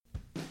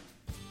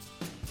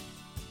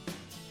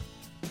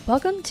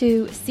Welcome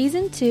to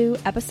Season 2,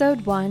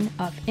 Episode 1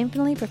 of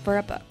Infinitely Prefer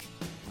a Book.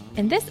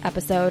 In this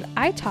episode,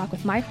 I talk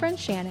with my friend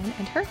Shannon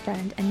and her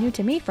friend and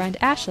new-to-me friend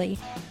Ashley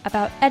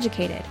about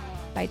Educated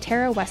by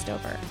Tara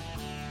Westover.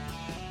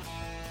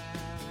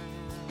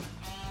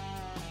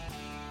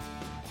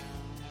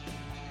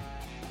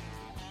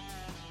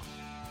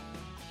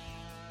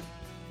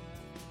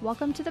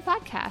 Welcome to the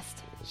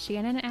podcast,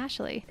 Shannon and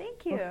Ashley.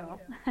 Thank you.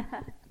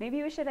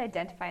 Maybe we should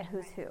identify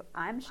who's who.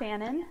 I'm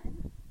Shannon.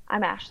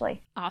 I'm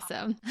Ashley.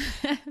 Awesome.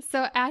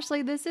 So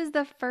Ashley, this is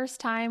the first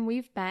time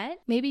we've met.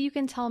 Maybe you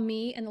can tell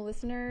me and the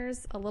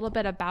listeners a little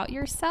bit about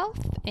yourself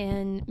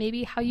and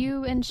maybe how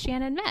you and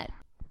Shannon met.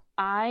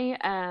 I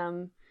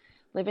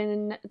live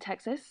in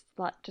Texas,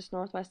 just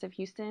northwest of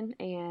Houston,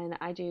 and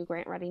I do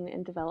grant writing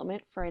and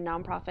development for a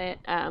nonprofit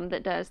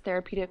that does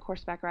therapeutic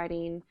horseback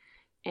riding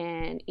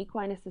and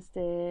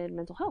equine-assisted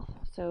mental health.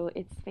 So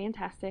it's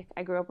fantastic.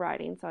 I grew up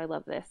riding, so I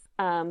love this.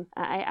 I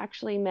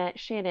actually met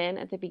Shannon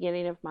at the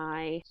beginning of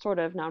my sort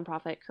of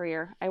nonprofit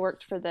career. I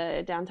worked for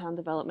the Downtown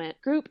Development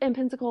Group in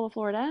Pensacola,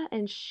 Florida,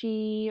 and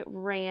she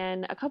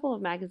ran a couple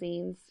of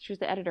magazines. She was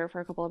the editor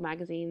for a couple of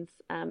magazines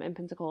in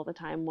Pensacola at the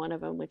time, one of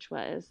them which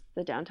was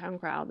the Downtown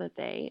Crowd that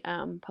they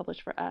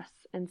published for us.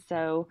 And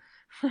so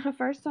the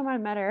first time I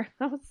met her,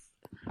 I was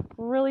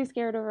really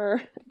scared of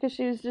her because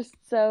she was just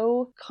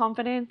so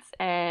confident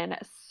and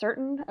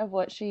certain of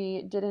what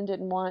she did and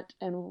didn't want.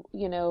 And,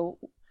 you know,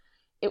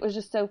 it was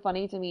just so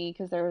funny to me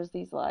because there was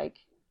these like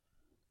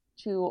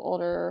two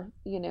older,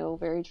 you know,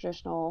 very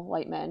traditional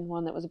white men,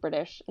 one that was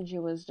British, and she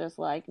was just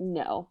like,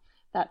 no,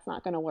 that's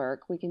not going to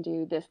work. We can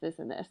do this, this,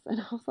 and this.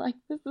 And I was like,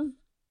 this is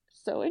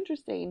so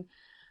interesting.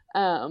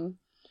 And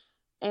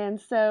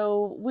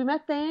so we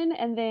met then,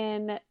 and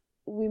then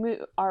we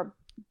moved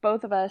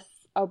both of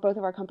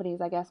our companies,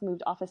 I guess,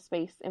 moved office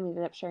space, and we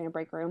ended up sharing a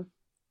break room.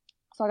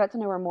 So I got to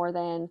know her more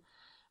then,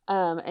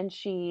 and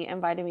she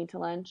invited me to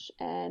lunch,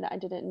 and I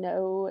didn't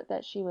know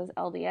that she was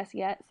LDS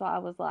yet, so I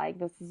was like,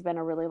 this has been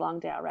a really long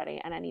day already,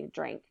 and I need a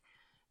drink.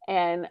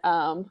 And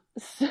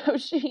so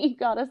she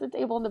got us a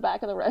table in the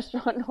back of the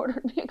restaurant and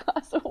ordered me a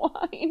glass of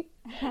wine,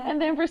 and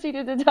then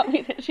proceeded to tell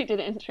me that she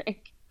didn't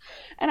drink.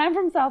 And I'm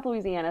from South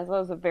Louisiana, so that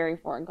was a very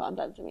foreign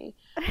concept to me.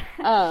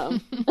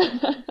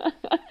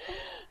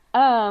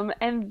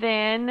 And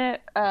then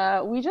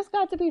we just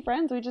got to be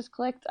friends. We just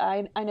clicked.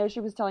 I know she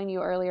was telling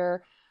you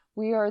earlier,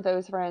 we are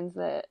those friends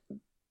that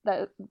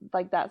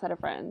like that set of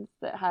friends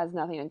that has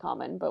nothing in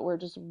common, but we're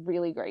just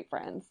really great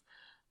friends.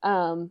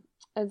 And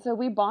so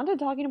we bonded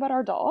talking about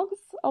our dogs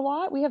a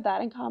lot. We have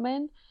that in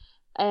common.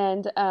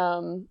 And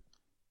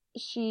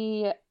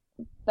she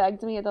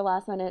begged me at the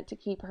last minute to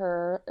keep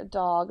her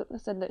dog,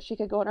 said that she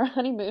could go on her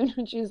honeymoon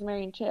when she was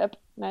marrying Chip.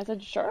 And I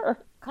said,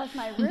 sure. Because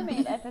my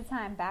roommate at the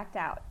time backed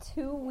out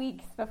 2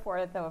 weeks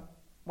before the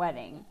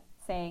wedding,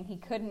 saying he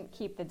couldn't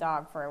keep the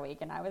dog for a week.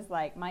 And I was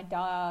like, my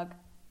dog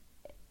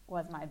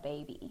was my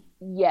baby.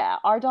 Yeah,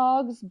 our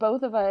dogs,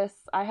 both of us,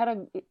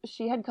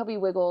 she had Cubby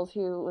Wiggles,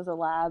 who was a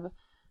lab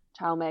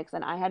chow mix,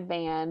 and I had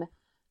Van,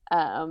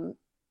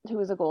 who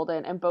was a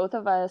golden, and both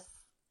of us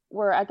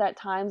were at that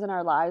times in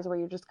our lives where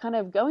you're just kind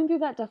of going through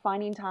that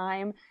defining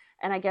time.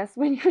 And I guess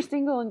when you're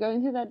single and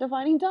going through that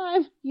defining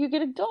time, you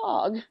get a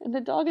dog, and the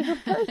dog is a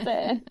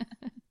person.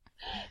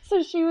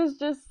 So she was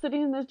just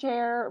sitting in the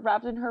chair,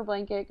 wrapped in her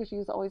blanket because she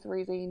was always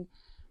freezing.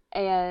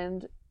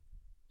 And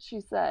she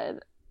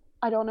said,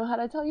 I don't know how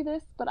to tell you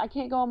this, but I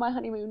can't go on my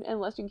honeymoon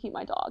unless you keep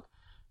my dog.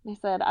 And I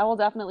said, I will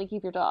definitely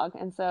keep your dog.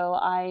 And so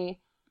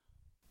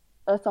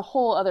that's a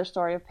whole other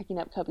story of picking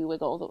up Cubby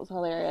Wiggles. It was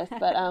hilarious.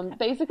 But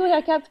basically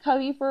I kept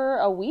Cubby for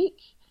a week.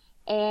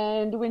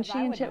 And when she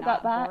and Chip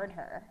got back. Board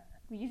her.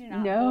 You do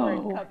not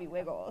board Cubby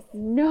Wiggles.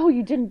 No,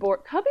 you didn't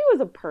board. Cubby was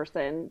a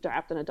person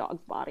trapped in a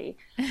dog's body.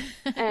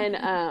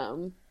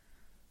 And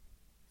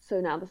so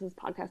now this is a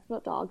podcast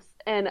about dogs.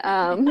 And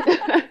Me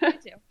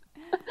too.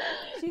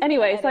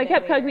 Anyway, so I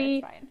kept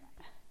Cubby,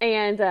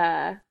 and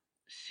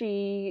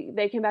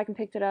they came back and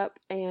picked her up,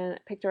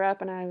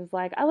 and I was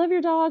like, I love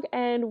your dog,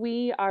 and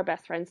we are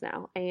best friends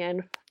now.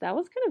 And that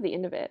was kind of the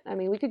end of it. I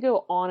mean, we could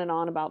go on and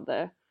on about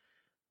the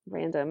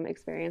random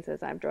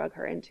experiences I've drug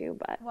her into,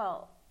 but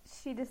well,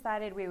 she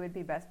decided we would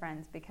be best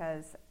friends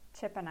because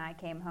Chip and I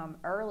came home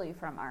early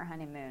from our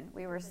honeymoon.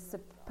 We were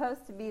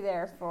supposed to be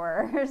there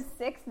for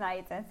 6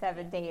 nights and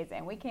 7 days,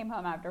 and we came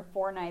home after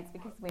 4 nights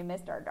because we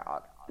missed our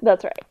dog.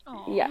 That's right.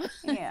 Aww. Yes.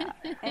 Yeah.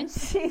 And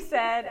she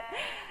said,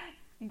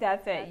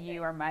 that's it,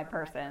 you are my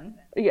person.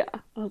 Yeah.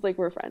 I was like,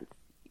 we're friends.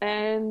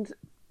 And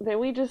then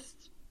we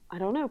just, I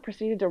don't know,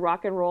 proceeded to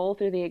rock and roll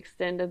through the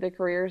extent of the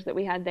careers that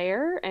we had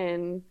there.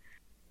 And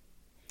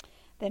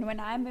then when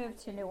I moved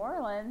to New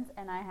Orleans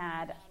and I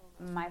had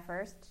my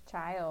first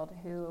child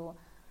who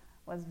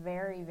was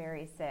very,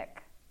 very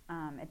sick.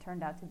 It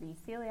turned out to be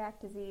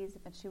celiac disease,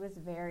 but she was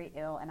very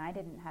ill, and I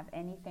didn't have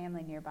any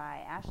family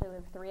nearby. Ashley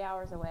lived 3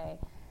 hours away,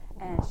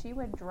 and she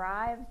would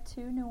drive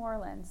to New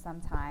Orleans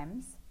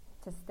sometimes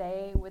to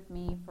stay with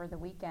me for the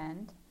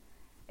weekend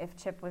if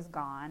Chip was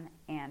gone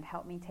and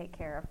help me take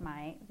care of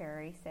my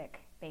very sick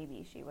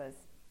baby. She was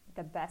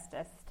the best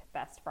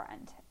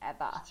friend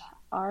ever.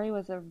 Ari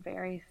was a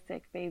very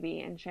sick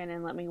baby, and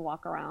Shannon let me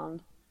walk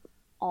around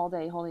all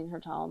day holding her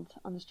child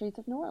on the streets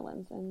of New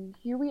Orleans. And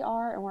here we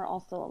are, and we're all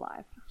still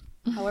alive.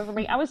 However,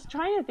 I was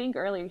trying to think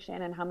earlier,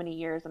 Shannon, how many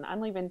years, and I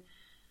don't even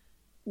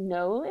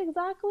know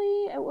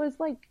exactly. It was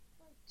like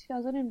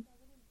 2005,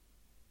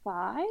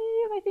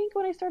 I think,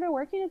 when I started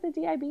working at the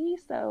DIB.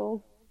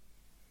 So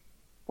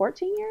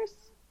 14 years,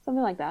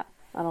 something like that.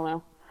 I don't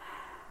know.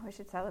 We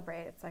should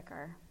celebrate. It's like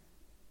our...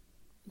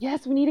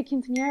 Yes, we need a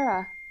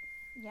quinceañera.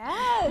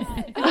 Yes!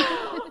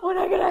 What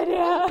a good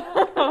idea!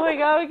 Oh my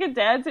god, we could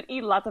dance and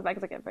eat lots of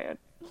Mexican food.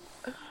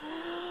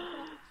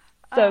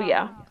 So,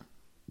 yeah.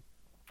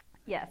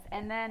 Yes,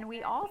 and then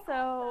we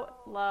also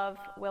love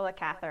Willa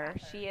Cather.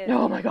 She is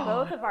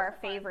both of our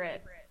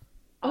favorite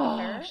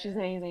authors. Oh, she's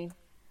amazing.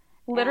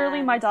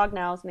 Literally, my dog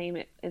now's name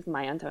is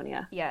My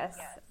Antonia. Yes.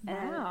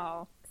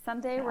 Wow.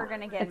 Someday we're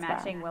going to get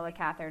matching Willa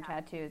Cather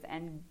tattoos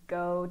and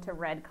go to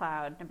Red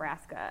Cloud,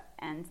 Nebraska,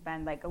 and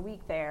spend like a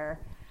week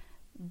there,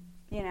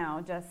 you know,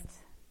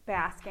 just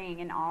basking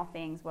in all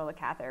things Willa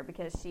Cather,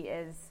 because she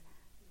is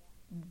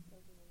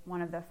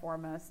one of the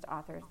foremost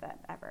authors that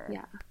ever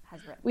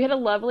has written. We had a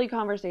lovely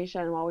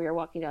conversation while we were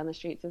walking down the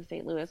streets of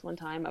St. Louis one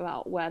time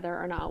about whether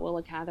or not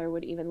Willa Cather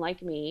would even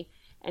like me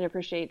and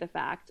appreciate the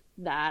fact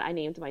that I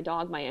named my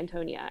dog My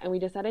Antonia. And we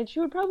decided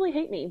she would probably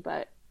hate me,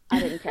 but I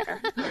didn't care.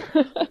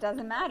 It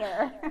doesn't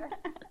matter.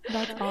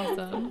 That's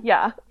awesome.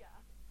 Yeah.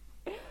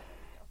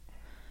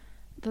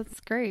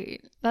 That's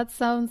great. That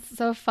sounds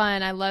so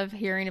fun. I love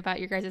hearing about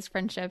your guys'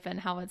 friendship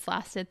and how it's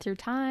lasted through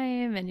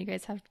time. And you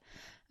guys have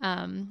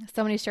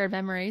so many shared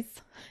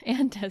memories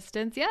and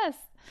distance. Yes.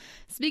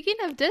 Speaking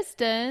of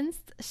distance,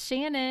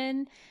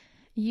 Shannon,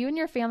 you and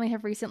your family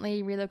have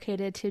recently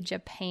relocated to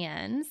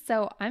Japan.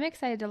 So I'm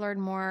excited to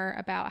learn more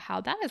about how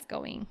that is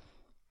going.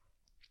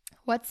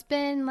 What's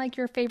been like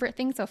your favorite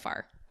thing so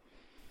far?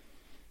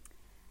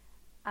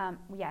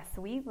 Yes,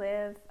 we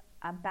live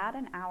about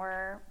an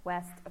hour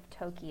west of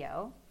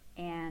Tokyo,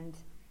 and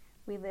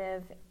we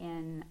live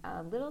in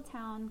a little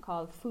town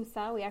called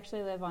Fusa. We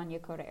actually live on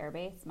Yokota Air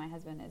Base. My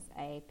husband is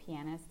a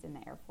pianist in the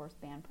Air Force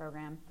band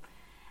program,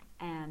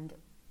 and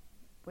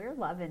we're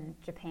loving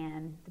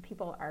Japan. The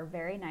people are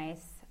very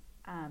nice.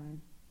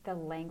 The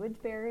language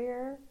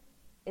barrier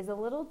is a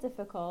little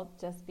difficult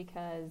just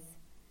because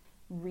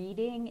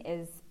reading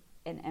is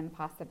an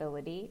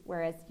impossibility,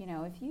 whereas, you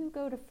know, if you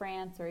go to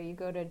France or you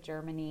go to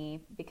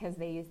Germany, because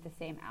they use the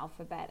same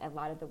alphabet, a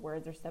lot of the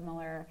words are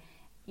similar,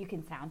 you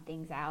can sound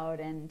things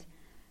out and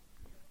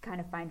kind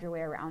of find your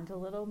way around a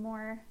little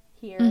more.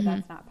 Here,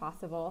 that's not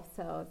possible,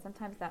 so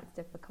sometimes that's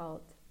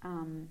difficult.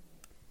 And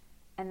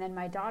then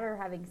my daughter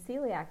having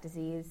celiac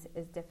disease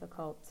is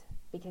difficult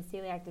because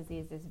celiac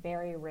disease is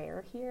very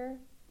rare here.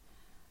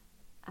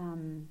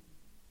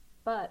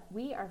 But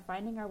we are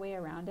finding our way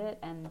around it,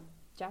 and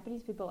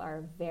Japanese people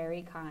are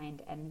very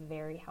kind and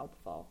very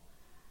helpful.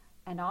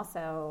 And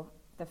also,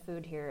 the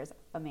food here is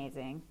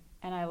amazing.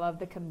 And I love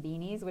the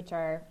konbinis, which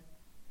are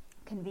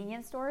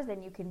convenience stores,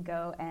 and you can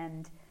go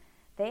and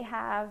they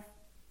have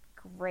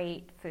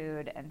great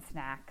food and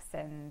snacks.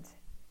 And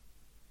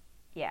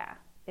yeah,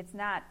 it's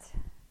not,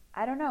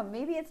 I don't know,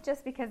 maybe it's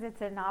just because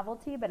it's a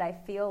novelty, but I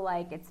feel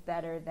like it's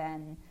better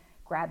than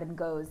grab and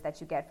goes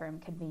that you get from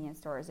convenience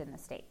stores in the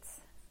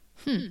States.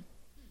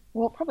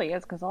 Well, it probably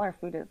is, because all our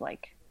food is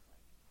like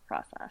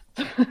processed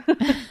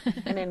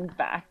and in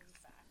bags.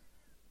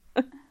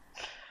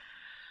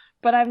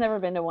 But I've never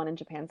been to one in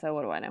Japan, so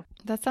what do I know?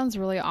 That sounds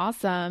really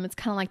awesome. It's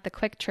kind of like the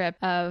quick trip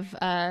of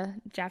a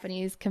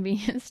Japanese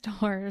convenience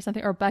store or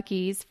something, or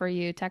Buc-ee's for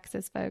you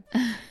Texas folk.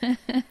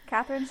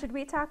 Catherine, should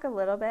we talk a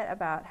little bit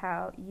about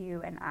how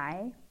you and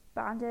I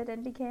bonded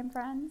and became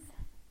friends?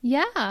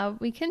 Yeah,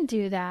 we can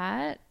do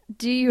that.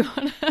 Do you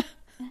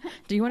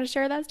want to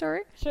share that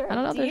story? Sure. I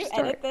don't know. Do you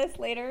edit this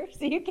later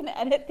so you can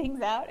edit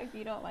things out if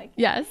you don't like it?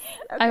 Yes,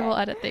 okay. I will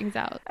edit things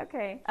out.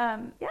 Okay.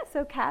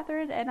 So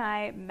Catherine and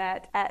I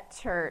met at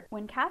church.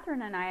 When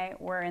Catherine and I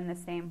were in the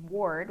same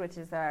ward, which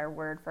is our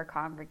word for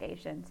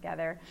congregation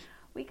together,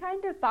 we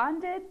kind of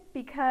bonded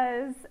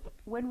because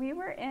when we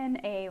were in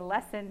a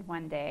lesson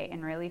one day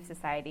in Relief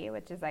Society,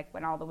 which is like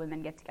when all the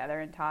women get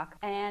together and talk,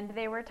 and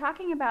they were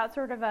talking about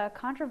sort of a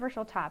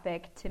controversial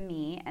topic to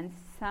me, and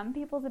some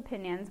people's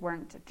opinions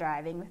weren't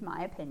driving with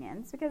my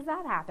opinions, because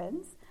that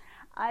happens.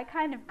 I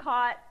kind of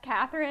caught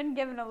Catherine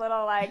giving a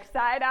little like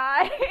side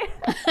eye.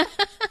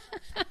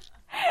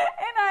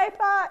 And I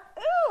thought,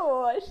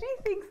 ooh, she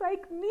thinks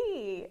like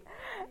me.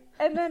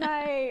 And then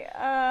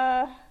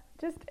I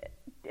just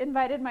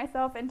invited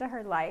myself into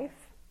her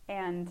life,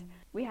 and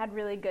we had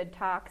really good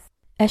talks.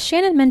 As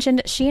Shannon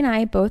mentioned, she and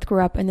I both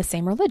grew up in the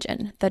same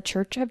religion, the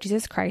Church of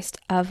Jesus Christ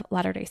of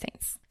Latter-day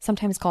Saints,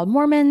 sometimes called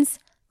Mormons,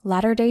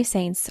 Latter-day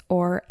Saints,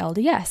 or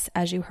LDS,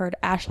 as you heard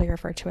Ashley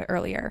refer to it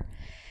earlier.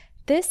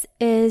 This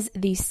is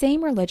the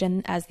same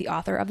religion as the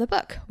author of the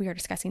book we are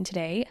discussing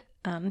today,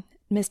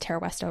 Ms. Tara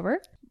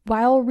Westover.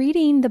 While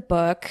reading the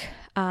book,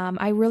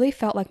 I really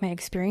felt like my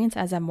experience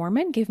as a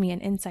Mormon gave me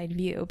an inside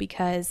view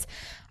because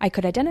I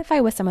could identify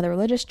with some of the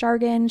religious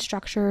jargon,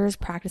 structures,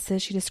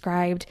 practices she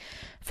described.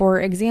 For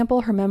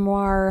example, her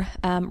memoir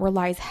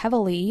relies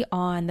heavily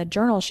on the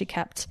journal she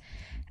kept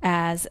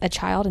as a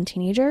child and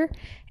teenager,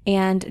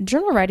 and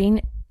journal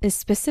writing is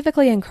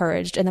specifically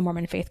encouraged in the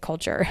Mormon faith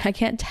culture. I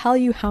can't tell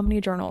you how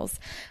many journals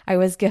I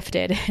was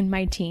gifted in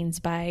my teens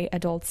by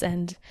adults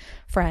and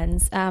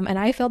friends, and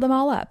I filled them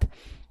all up.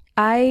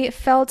 I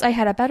felt I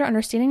had a better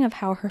understanding of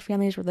how her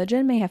family's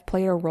religion may have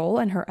played a role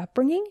in her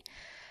upbringing.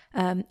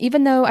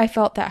 Even though I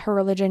felt that her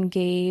religion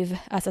gave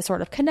us a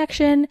sort of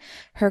connection,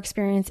 her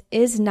experience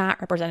is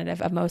not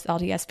representative of most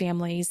LDS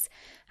families.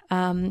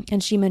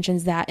 And she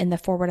mentions that in the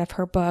foreword of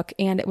her book,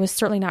 and it was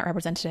certainly not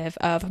representative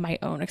of my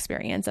own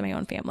experience and my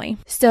own family.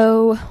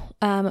 So,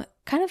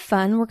 kind of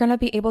fun. We're going to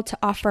be able to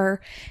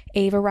offer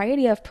a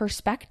variety of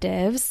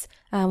perspectives.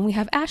 We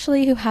have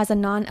Ashley, who has a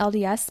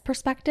non-LDS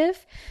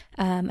perspective,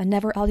 a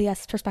never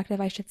LDS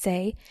perspective, I should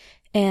say,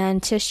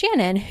 and to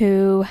Shannon,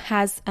 who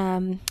has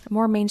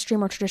more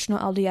mainstream or traditional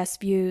LDS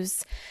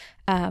views.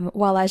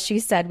 While, as she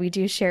said, we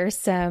do share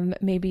some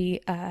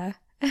maybe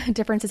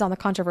differences on the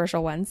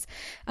controversial ones.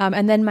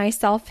 And then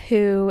myself,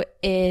 who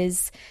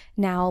is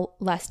now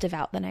less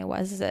devout than I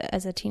was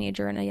as a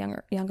teenager and a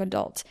young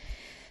adult.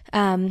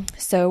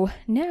 So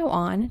now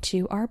on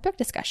to our book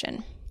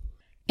discussion.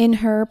 In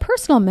her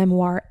personal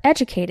memoir,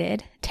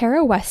 Educated,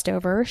 Tara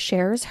Westover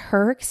shares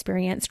her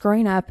experience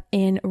growing up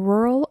in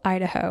rural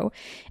Idaho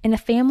in a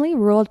family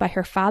ruled by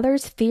her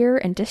father's fear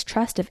and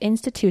distrust of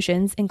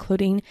institutions,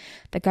 including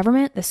the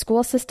government, the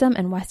school system,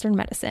 and Western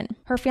medicine.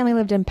 Her family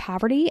lived in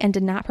poverty and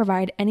did not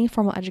provide any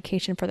formal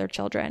education for their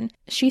children.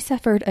 She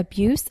suffered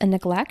abuse and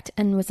neglect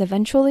and was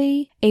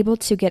eventually able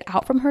to get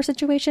out from her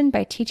situation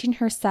by teaching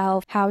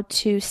herself how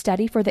to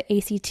study for the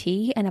ACT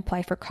and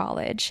apply for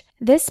college.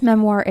 This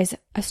memoir is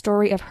a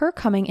story of her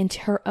coming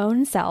into her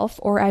own self,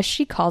 or as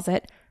she calls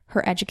it,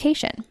 her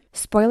education.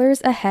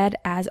 Spoilers ahead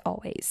as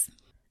always.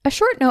 A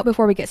short note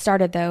before we get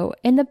started though.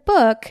 In the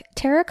book,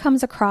 Tara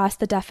comes across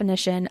the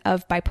definition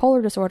of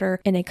bipolar disorder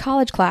in a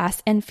college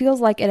class and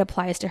feels like it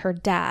applies to her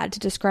dad to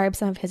describe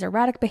some of his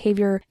erratic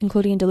behavior,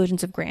 including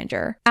delusions of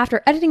grandeur.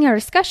 After editing our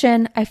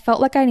discussion, I felt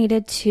like I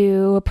needed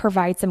to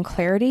provide some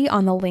clarity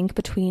on the link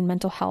between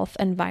mental health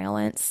and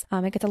violence.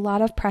 It gets a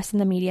lot of press in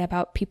the media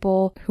about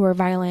people who are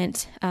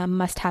violent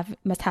must have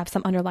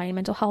some underlying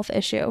mental health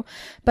issue.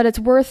 But it's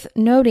worth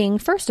noting,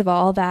 first of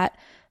all, that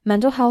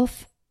mental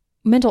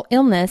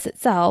illness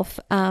itself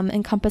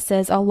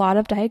encompasses a lot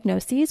of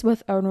diagnoses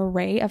with an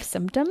array of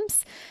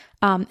symptoms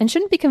and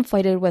shouldn't be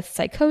conflated with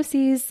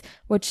psychoses,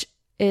 which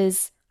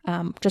is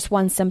just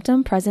one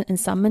symptom present in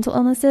some mental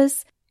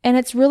illnesses. And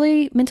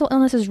mental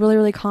illness is really,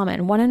 really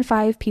common. 1 in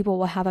 5 people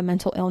will have a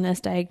mental illness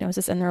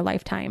diagnosis in their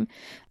lifetime.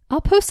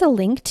 I'll post a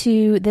link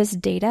to this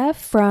data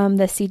from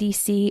the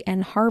CDC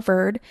and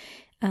Harvard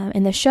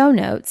in the show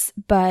notes,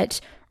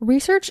 but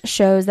research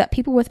shows that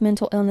people with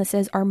mental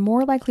illnesses are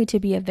more likely to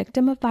be a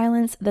victim of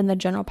violence than the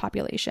general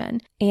population.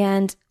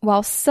 And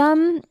while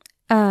some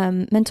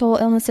mental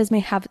illnesses may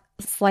have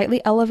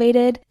slightly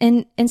elevated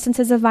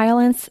instances of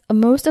violence,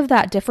 most of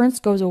that difference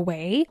goes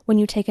away when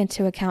you take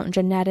into account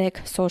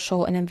genetic,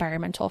 social, and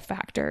environmental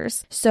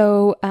factors.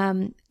 So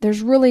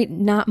there's really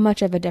not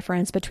much of a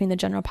difference between the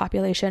general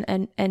population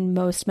and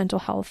most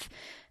mental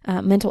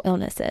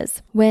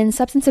illnesses. When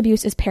substance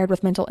abuse is paired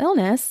with mental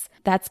illness,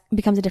 that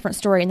becomes a different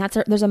story, and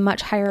there's a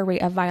much higher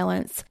rate of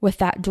violence with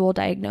that dual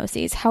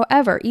diagnoses.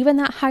 However, even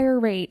that higher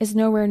rate is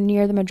nowhere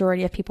near the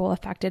majority of people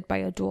affected by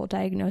a dual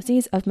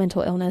diagnoses of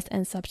mental illness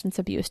and substance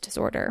abuse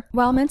disorder.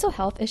 While mental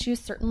health issues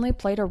certainly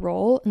played a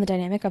role in the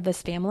dynamic of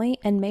this family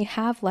and may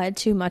have led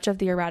to much of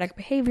the erratic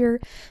behavior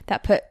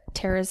that put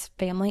Tara's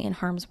family in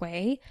harm's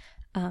way,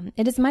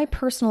 it is my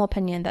personal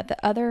opinion that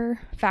the other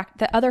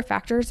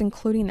factors,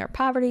 including their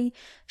poverty,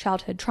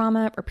 childhood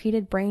trauma,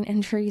 repeated brain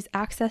injuries,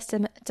 access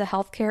to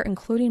healthcare,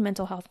 including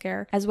mental health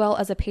care, as well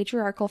as a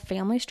patriarchal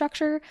family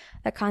structure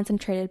that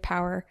concentrated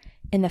power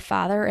in the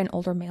father and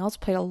older males,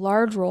 played a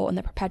large role in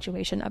the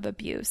perpetuation of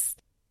abuse.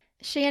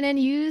 Shannon,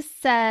 you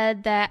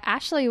said that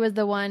Ashley was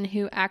the one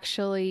who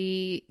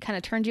actually kind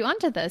of turned you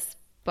onto this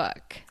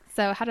book.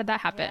 So how did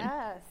that happen?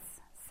 Yes.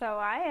 So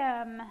I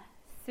am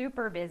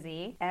super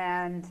busy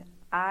and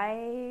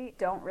I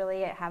don't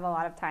really have a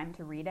lot of time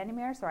to read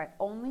anymore, so I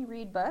only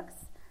read books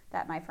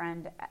that my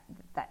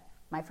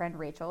friend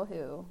Rachel,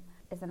 who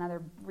is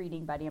another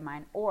reading buddy of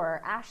mine,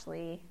 or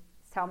Ashley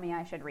tell me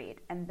I should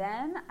read. And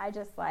then I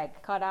just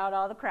cut out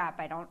all the crap.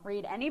 I don't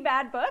read any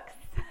bad books.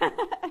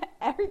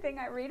 Everything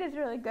I read is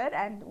really good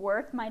and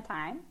worth my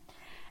time.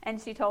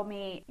 And she told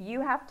me,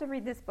 you have to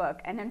read this book.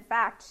 And in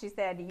fact, she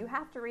said, you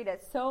have to read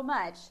it so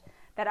much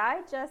that I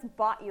just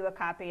bought you a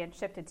copy and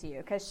shipped it to you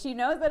because she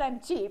knows that I'm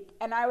cheap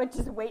and I would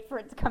just wait for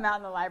it to come out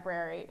in the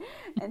library.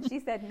 And she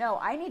said, no,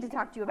 I need to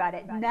talk to you about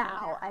it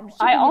now.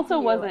 I also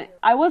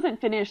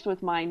wasn't finished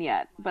with mine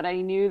yet, but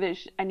I knew that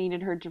I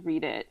needed her to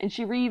read it.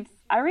 And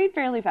I read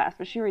fairly fast,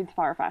 but she reads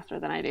far faster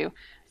than I do.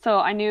 So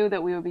I knew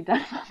that we would be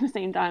done at the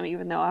same time,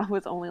 even though I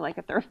was only like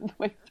a third of the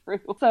way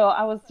through. So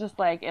I was just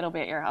like, it'll be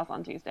at your house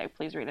on Tuesday.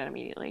 Please read it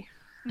immediately.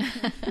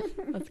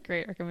 That's a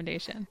great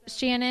recommendation.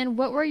 Shannon,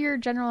 what were your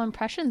general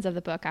impressions of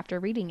the book after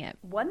reading it?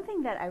 One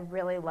thing that I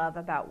really love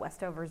about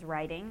Westover's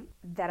writing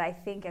that I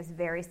think is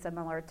very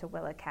similar to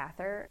Willa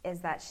Cather is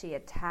that she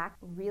attacked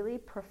really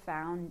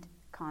profound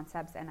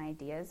concepts and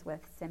ideas with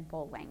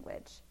simple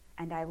language.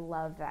 And I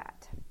love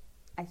that.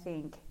 I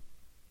think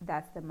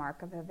that's the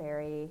mark of a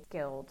very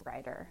skilled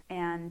writer.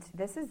 And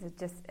this is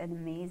just an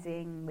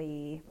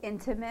amazingly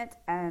intimate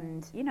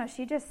and,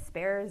 she just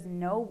spares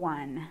no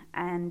one.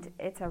 And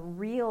it's a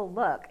real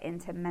look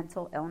into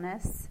mental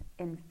illness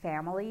in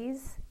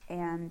families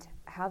and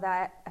how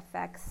that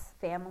affects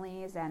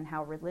families and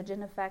how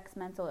religion affects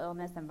mental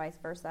illness and vice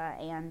versa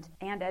and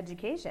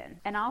education.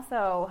 And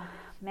also,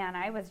 man,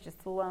 I was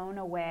just blown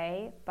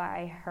away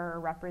by her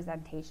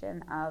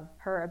representation of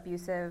her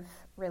abusive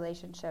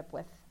relationship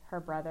with her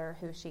brother,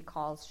 who she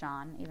calls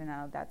Sean, even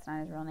though that's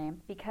not his real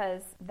name,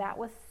 because that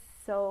was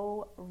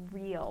so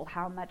real,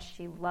 how much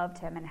she loved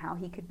him and how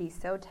he could be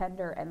so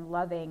tender and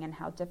loving and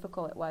how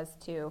difficult it was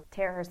to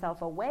tear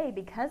herself away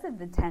because of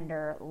the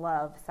tender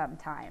love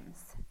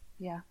sometimes.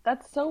 Yeah,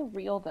 that's so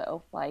real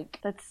though. Like,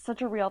 that's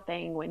such a real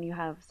thing when you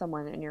have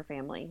someone in your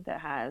family that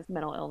has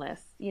mental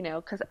illness,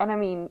 and I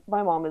mean,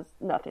 my mom is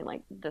nothing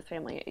like this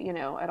family,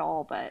 at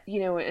all, but,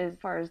 as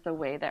far as the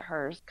way that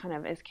hers kind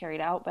of is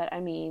carried out, but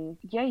I mean,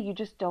 yeah, you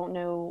just don't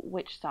know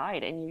which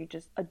side and you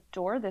just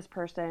adore this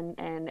person.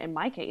 And in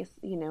my case,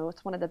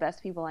 it's one of the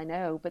best people I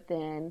know. But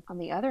then on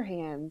the other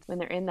hand, when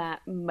they're in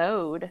that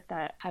mode,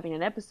 that having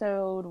an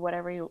episode,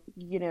 whatever you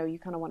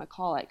kind of want to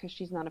call it, because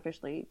she's not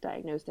officially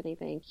diagnosed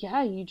anything.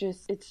 Yeah, you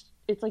just,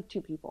 it's like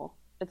two people.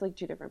 It's like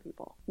two different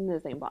people in the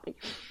same body.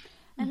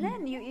 And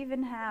then you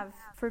even have,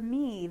 for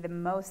me, the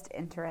most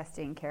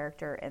interesting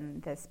character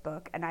in this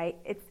book. And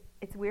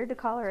it's weird to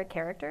call her a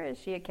character. Is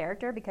she a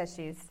character because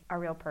she's a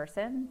real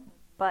person,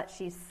 but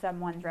she's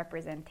someone's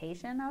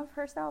representation of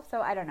herself?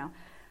 So I don't know.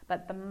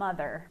 But the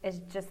mother is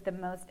just the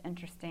most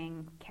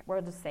interesting,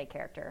 we'll just say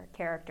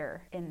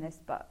character in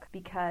this book,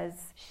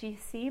 because she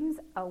seems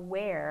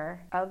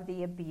aware of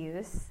the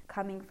abuse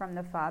coming from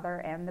the father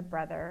and the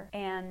brother,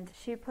 and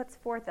she puts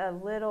forth a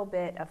little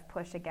bit of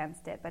push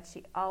against it, but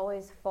she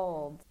always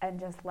folds and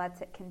just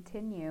lets it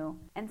continue.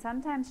 And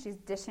sometimes she's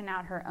dishing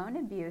out her own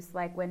abuse,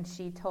 like when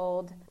she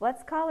told,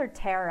 let's call her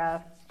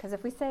Tara, because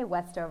if we say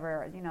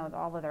Westover,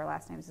 all of their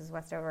last names is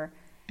Westover.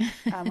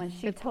 When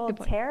she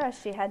told Tara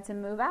she had to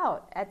move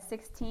out at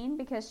 16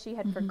 because she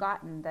had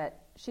forgotten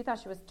that she thought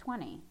she was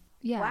 20.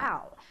 Yeah.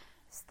 Wow.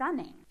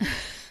 Stunning.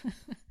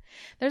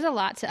 There's a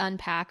lot to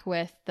unpack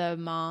with the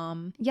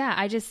mom. Yeah,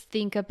 I just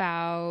think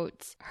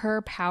about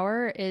her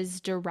power is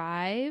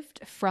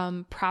derived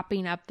from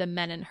propping up the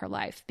men in her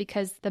life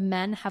because the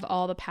men have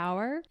all the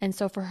power. And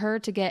so for her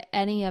to get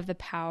any of the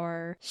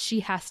power, she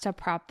has to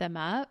prop them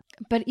up.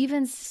 But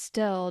even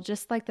still,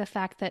 just like the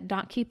fact that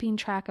not keeping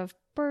track of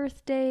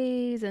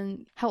birthdays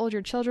and how old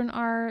your children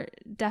are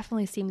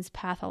definitely seems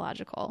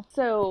pathological.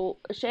 So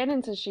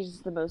Shannon says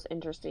she's the most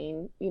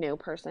interesting,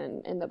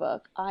 person in the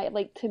book.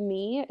 To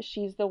me,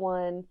 she's the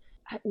one,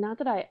 not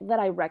that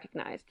I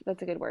recognized,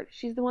 that's a good word.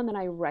 She's the one that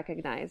I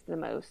recognized the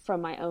most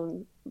from my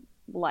own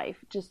life,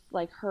 just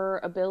like her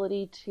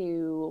ability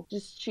to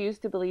just choose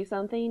to believe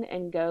something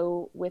and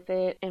go with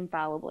it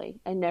infallibly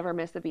and never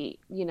miss a beat,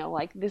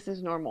 like this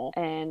is normal.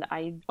 And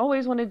I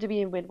always wanted to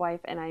be a midwife,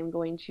 and I'm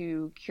going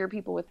to cure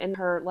people within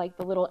her, like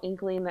the little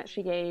inkling that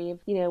she gave,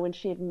 when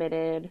she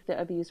admitted the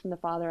abuse from the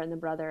father and the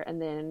brother,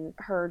 and then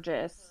her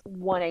just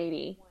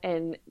 180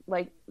 and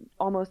like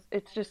almost,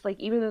 it's just like,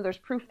 even though there's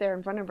proof there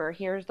in front of her,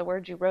 here's the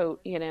words you wrote,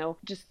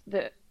 just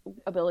the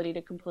ability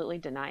to completely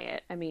deny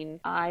it. I mean,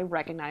 I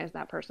recognize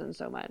that person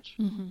so much.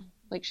 Mm-hmm.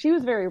 Like, she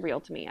was very real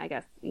to me, I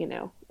guess,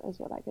 is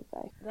what I could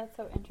say. That's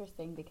so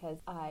interesting because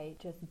I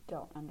just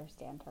don't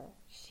understand her.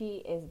 She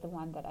is the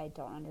one that I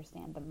don't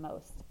understand the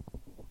most.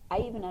 I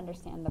even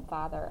understand the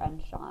father and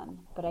Sean,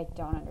 but I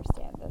don't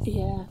understand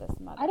this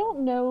mother. I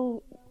don't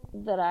know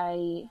that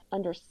I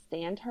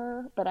understand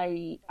her, but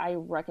I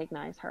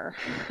recognize her,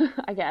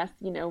 I guess,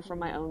 from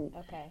my own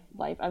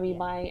life. I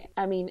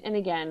mean, and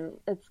again,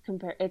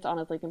 it's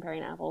honestly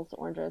comparing apples to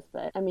oranges,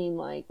 but I mean,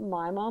 like,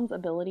 my mom's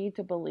ability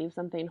to believe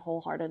something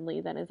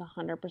wholeheartedly that is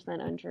 100%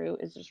 untrue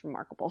is just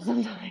remarkable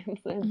sometimes.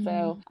 And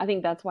so I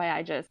think that's why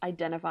I just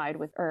identified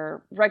with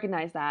or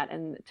recognized that.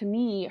 And to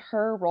me,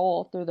 her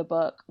role through the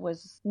book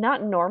was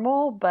not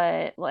normal,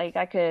 but like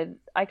I could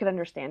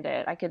understand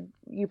it.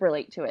 You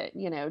relate to it,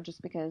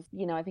 just because,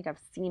 I think I've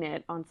seen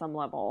it on some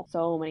level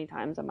so many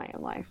times in my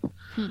own life.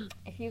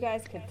 If you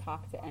guys could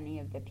talk to any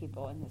of the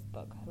people in this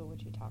book, who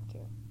would you talk to?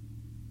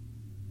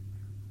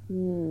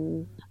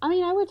 I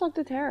mean, I would talk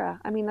to Tara.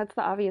 I mean, that's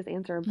the obvious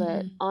answer,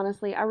 but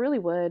honestly, I really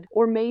would.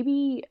 Or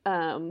maybe,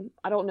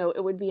 I don't know,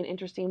 it would be an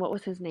interesting, what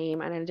was his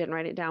name? And I didn't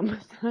write it down.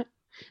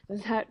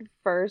 Was that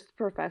first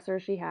professor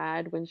she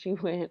had when she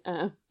went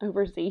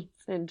overseas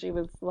and she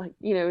was like,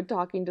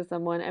 talking to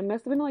someone and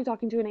must have been like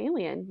talking to an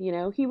alien,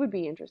 he would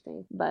be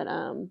interesting. But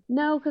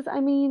no, because I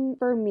mean,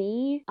 for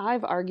me,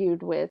 I've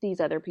argued with these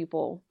other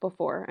people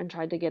before and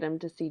tried to get them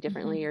to see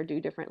differently or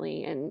do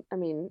differently. And I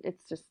mean,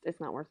 it's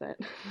not worth it.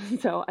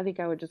 So I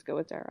think I would just go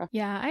with Tara.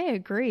 Yeah, I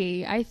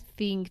agree. I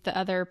think the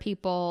other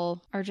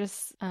people are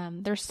just,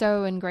 they're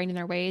so ingrained in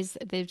their ways.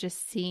 They've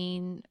just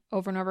seen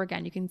over and over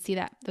again. You can see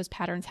that those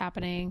patterns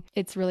happening.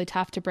 It's really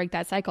tough to break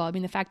that cycle. I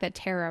mean, the fact that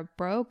Tara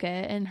broke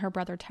it and her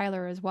brother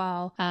Tyler as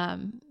well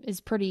is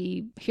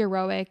pretty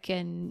heroic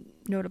and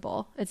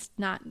notable. It's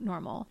not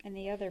normal. And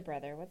the other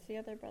brother, what's the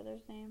other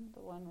brother's name?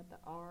 The one with the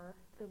R,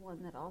 the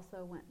one that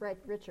also went, right,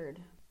 Richard.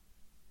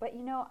 But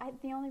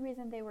the only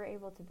reason they were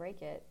able to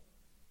break it,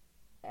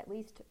 at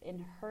least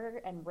in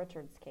her and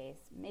Richard's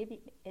case,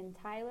 maybe in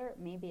Tyler,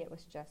 maybe it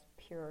was just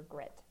pure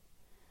grit.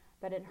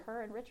 But in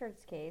her and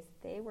Richard's case,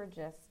 they were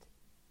just,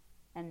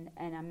 and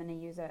I'm going to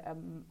use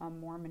a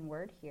Mormon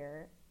word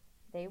here,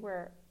 they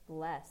were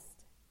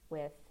blessed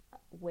with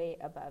way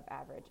above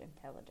average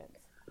intelligence.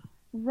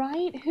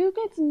 Right? Who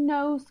gets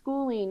no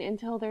schooling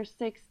until they're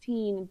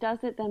 16, does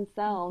it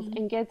themselves,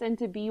 and gets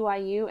into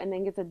BYU and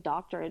then gets a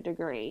doctorate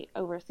degree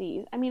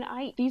overseas? I mean,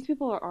 these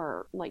people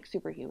are like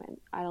superhuman.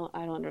 I don't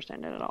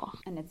understand it at all.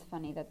 And it's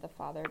funny that the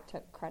father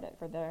took credit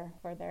for their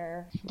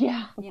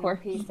yeah, of course.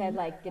 He said,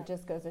 like, it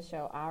just goes to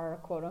show our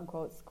quote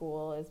unquote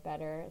school is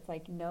better. It's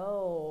like,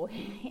 no,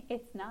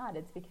 it's not.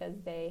 It's because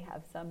they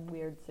have some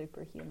weird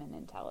superhuman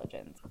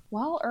intelligence.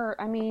 Well,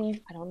 or I mean,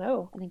 I don't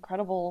know, an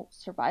incredible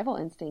survival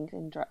instinct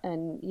and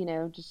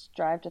just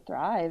drive to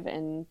thrive,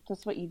 and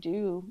that's what you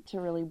do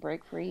to really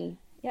break free.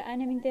 Yeah,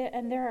 and I mean,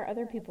 there are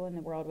other people in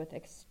the world with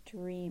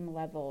extreme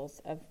levels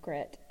of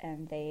grit,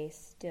 and they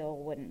still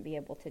wouldn't be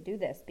able to do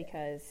this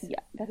because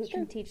who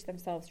can teach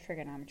themselves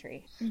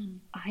trigonometry?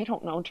 I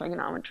don't know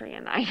trigonometry,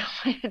 and I don't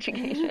have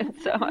education,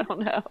 so I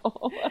don't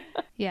know.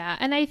 Yeah,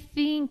 and I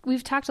think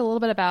we've talked a little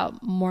bit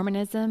about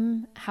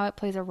Mormonism, how it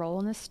plays a role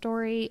in this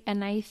story,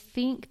 and I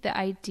think the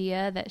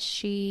idea that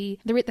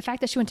the fact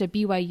that she went to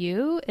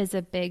BYU is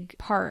a big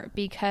part,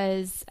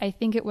 because I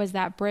think it was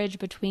that bridge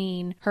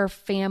between her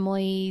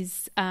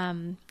family's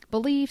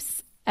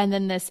beliefs and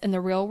then this in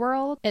the real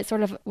world. It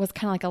sort of was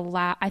kind of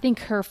like I think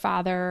her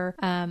father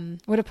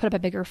would have put up a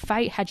bigger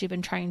fight had she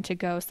been trying to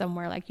go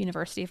somewhere like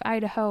University of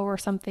Idaho or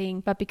something.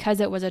 But because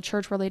it was a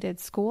church-related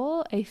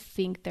school, I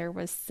think there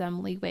was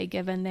some leeway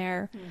given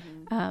there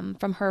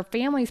from her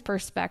family's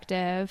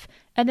perspective.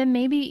 And then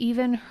maybe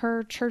even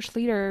her church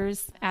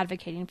leaders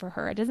advocating for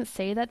her. It doesn't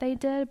say that they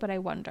did, but I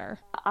wonder.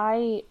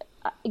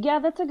 Yeah,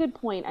 that's a good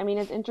point. I mean,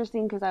 it's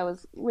interesting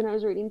because when I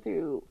was reading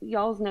through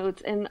y'all's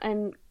notes,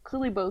 and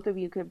clearly both of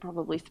you could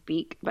probably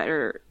speak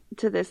better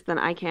to this than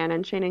I can,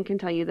 and Shannon can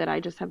tell you that I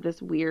just have this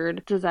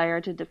weird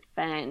desire to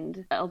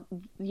defend,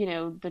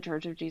 the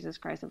Church of Jesus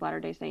Christ of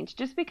Latter-day Saints,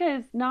 just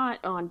because, not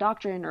on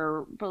doctrine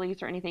or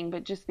beliefs or anything,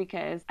 but just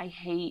because I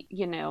hate,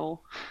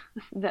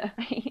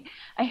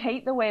 I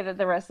hate the way that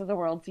the rest of the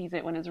world sees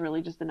it when it's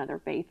really just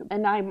another faith.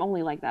 And I'm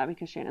only like that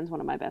because Shannon's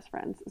one of my best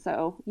friends,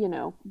 so,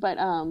 but,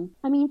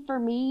 I mean, for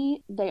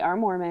me, they are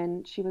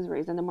Mormon. She was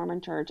raised in the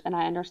Mormon church, and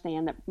I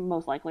understand that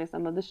most likely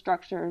some of the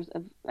structures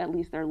of at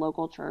least their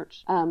local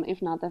church,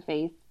 if not the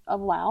faith,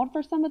 allowed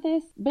for some of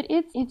this, but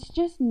it's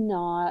just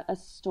not a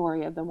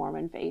story of the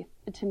Mormon faith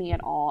to me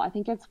at all. I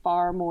think it's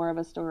far more of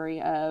a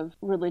story of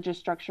religious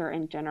structure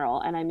in general,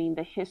 and I mean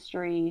the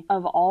history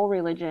of all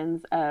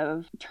religions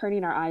of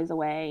turning our eyes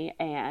away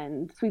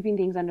and sweeping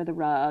things under the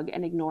rug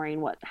and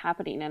ignoring what's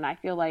happening. And I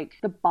feel like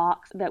the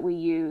box that we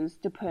use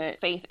to put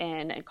faith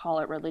in and call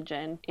it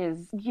religion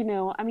is,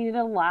 it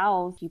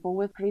allows people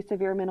with pretty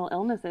severe mental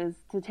illnesses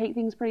to take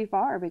things pretty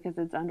far because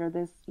it's under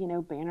this,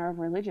 banner of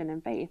religion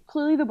and faith.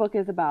 Clearly the book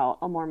is about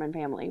a Mormon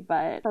family,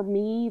 but for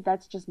me,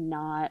 that's just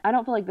not, I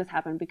don't feel like this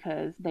happened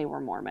because they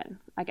were Mormon,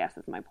 I guess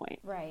is my point.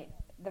 Right.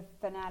 The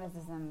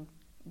fanaticism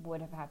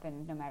would have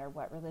happened no matter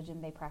what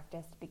religion they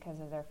practiced because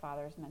of their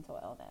father's mental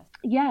illness.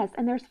 Yes,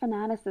 and there's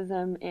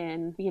fanaticism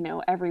in,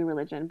 every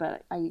religion,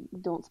 but I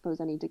don't suppose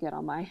I need to get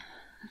on my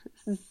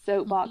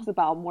soapbox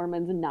about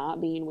Mormons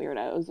not being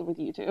weirdos with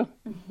you two.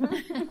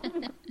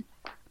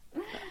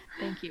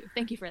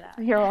 Thank you for that.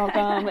 You're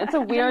welcome. It's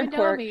a weird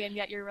quirk. Me, and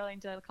yet you're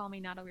willing to call me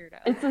not a weirdo.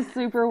 It's a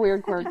super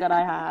weird quirk that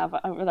I have,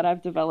 that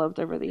I've developed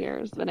over the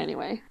years. But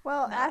anyway.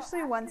 Well,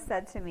 Ashley once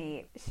said to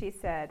me, she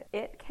said,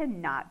 "It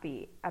cannot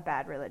be a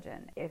bad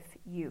religion if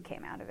you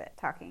came out of it,"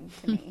 talking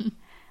to me.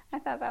 I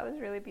thought that was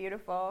really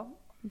beautiful.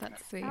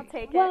 That's sweet. I'll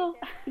take Well,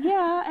 it.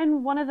 yeah,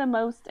 and one of the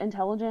most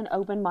intelligent,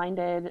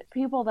 open-minded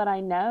people that I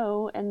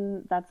know,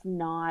 and that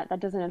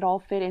doesn't at all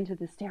fit into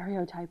the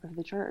stereotype of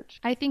the church.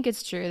 I think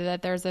it's true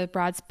that there's a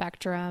broad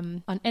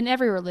spectrum in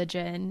every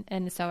religion.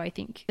 And so I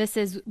think this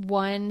is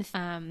one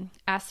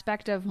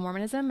aspect of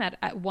Mormonism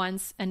at one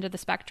end of the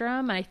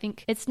spectrum. And I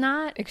think it's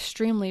not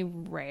extremely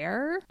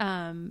rare,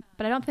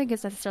 but I don't think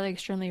it's necessarily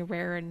extremely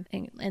rare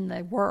in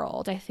the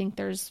world. I think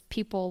there's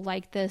people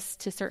like this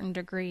to certain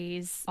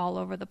degrees all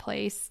over the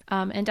place.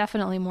 And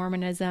definitely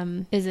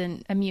Mormonism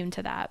isn't immune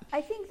to that.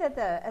 I think that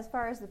as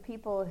far as the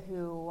people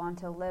who want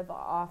to live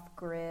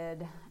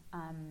off-grid,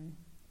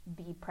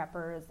 be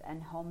preppers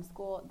and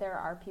homeschool, there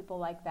are people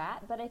like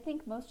that, but I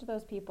think most of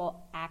those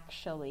people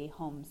actually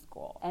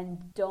homeschool and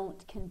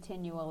don't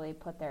continually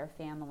put their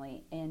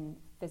family in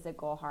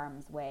physical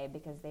harm's way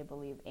because they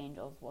believe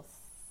angels will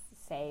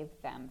save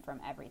them from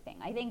everything.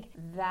 I think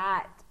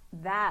that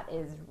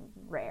is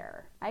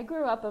rare. I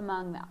grew up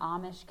among the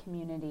Amish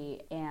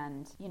community,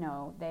 and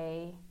no,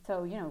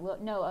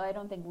 I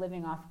don't think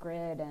living off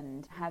grid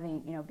and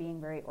having,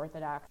 being very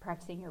orthodox,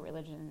 practicing your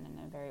religion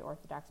in a very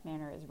orthodox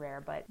manner is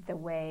rare, but the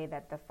way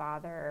that the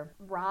father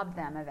robbed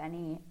them of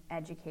any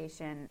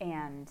education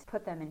and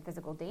put them in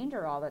physical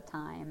danger all the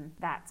time,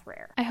 that's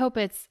rare. I hope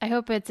it's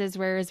as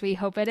rare as we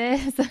hope it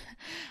is.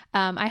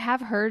 I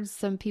have heard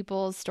some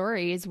people's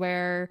stories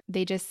where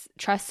they just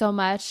trust so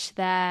much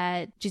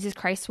that Jesus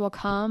Christ will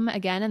come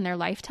again in their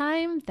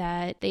lifetime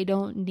that they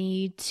don't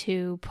need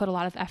to put a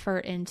lot of effort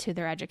into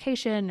their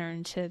education or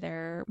into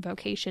their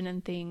vocation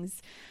and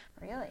things.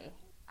 Really?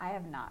 I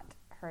have not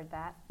heard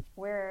that.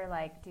 Where,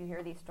 do you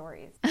hear these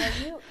stories?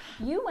 Well,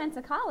 you went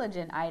to college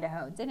in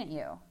Idaho, didn't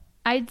you?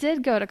 I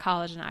did go to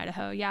college in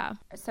Idaho, yeah.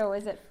 So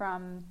is it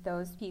from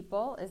those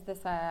people? Is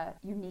this a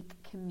unique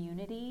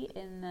community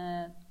in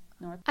the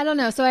North? I don't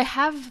know. So I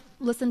have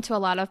listened to a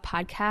lot of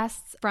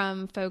podcasts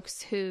from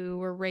folks who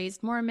were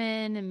raised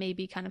Mormon and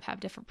maybe kind of have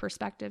different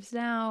perspectives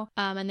now.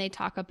 And they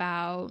talk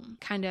about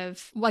kind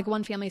of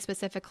one family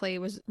specifically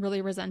was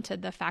really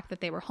resented the fact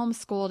that they were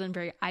homeschooled and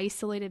very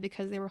isolated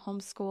because they were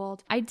homeschooled.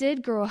 I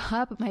did grow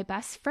up, my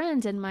best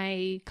friend in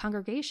my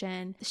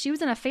congregation, she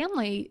was in a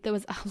family that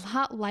was a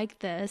lot like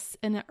this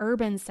in an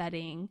urban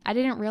setting. I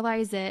didn't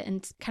realize it.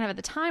 And kind of at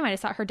the time, I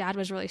just thought her dad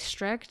was really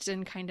strict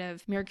and kind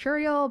of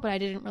mercurial, but I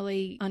didn't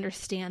really understand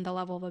the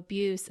level of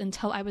abuse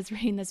until I was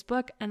reading this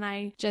book,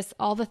 and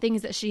all the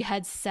things that she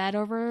had said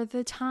over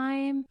the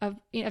time of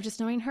just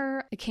knowing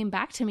her, it came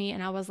back to me,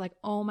 and I was like,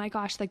 oh my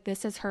gosh,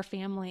 this is her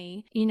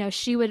family. We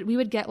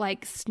would get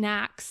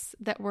snacks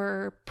that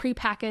were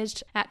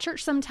prepackaged at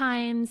church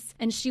sometimes,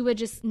 and she would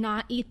just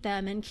not eat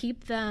them and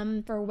keep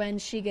them for when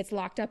she gets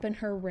locked up in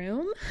her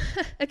room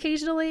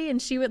occasionally,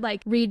 and she would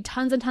read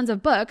tons and tons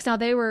of books. Now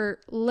they were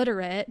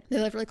literate, they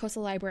lived really close to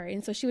the library,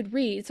 and so she would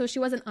read, so she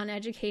wasn't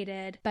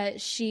uneducated, but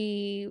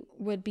she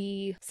would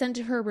be sent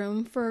to her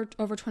room for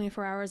over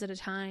 24 hours at a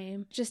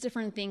time. Just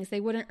different things. They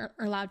wouldn't are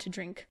allowed to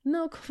drink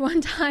milk.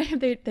 One time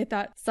they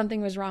thought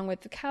something was wrong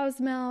with the cow's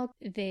milk.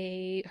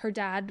 Her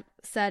dad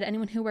said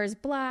anyone who wears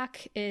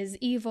black is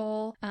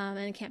evil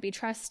and can't be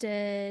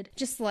trusted.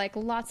 Just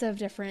lots of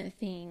different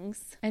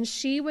things. And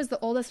she was the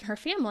oldest in her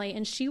family,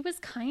 and she was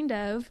kind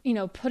of,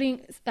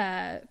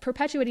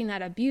 perpetuating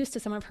that abuse to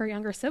some of her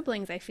younger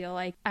siblings. I feel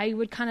like I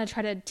would kind of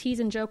try to tease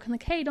and joke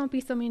and hey, don't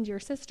be so mean to your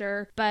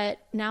sister. But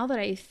now that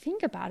I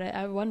think about it,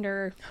 I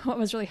wonder what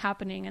was really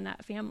happening in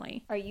that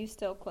family. Are you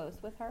still close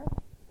with her?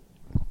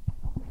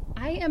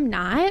 I am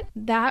not.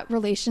 That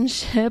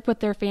relationship with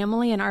their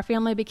family and our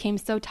family became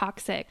so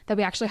toxic that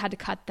we actually had to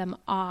cut them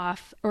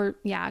off.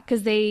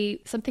 Because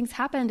some things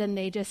happened and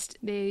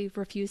they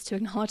refused to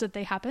acknowledge that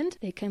they happened.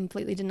 They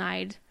completely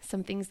denied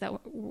some things that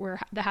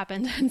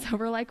happened. And so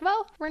we're like,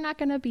 well, we're not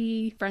going to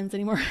be friends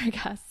anymore, I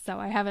guess. So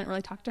I haven't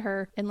really talked to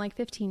her in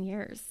 15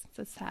 years.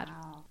 So it's sad.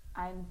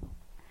 Wow.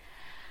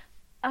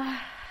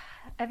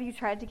 Have you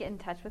tried to get in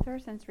touch with her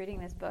since reading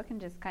this book and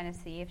just kind of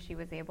see if she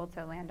was able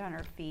to land on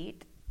her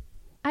feet?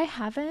 I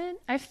haven't.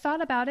 I've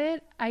thought about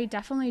it. I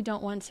definitely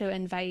don't want to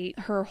invite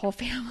her whole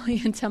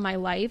family into my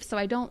life, so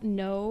I don't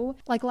know.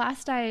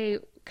 Last I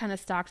kind of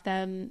stalked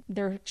them,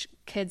 their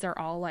kids are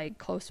all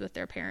close with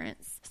their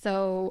parents,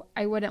 so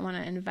I wouldn't want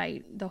to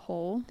invite the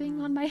whole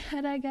thing on my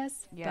head, I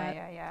guess.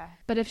 Yeah.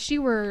 But if she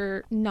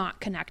were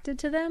not connected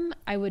to them,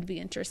 I would be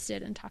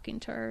interested in talking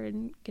to her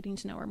and getting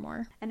to know her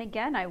more. And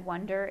again, I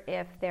wonder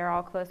if they're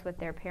all close with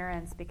their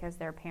parents because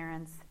their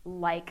parents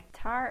like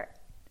Tara.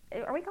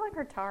 Are we calling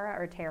her Tara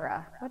or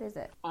Tara? What is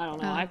it? I don't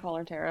know. I call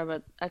her Tara,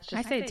 but that's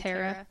just... I say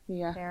Tara.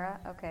 Yeah. Tara?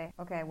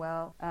 Okay.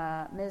 Well,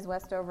 Ms.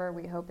 Westover,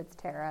 we hope it's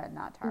Tara,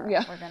 not Tara.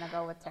 Yeah. We're going to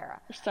go with Tara.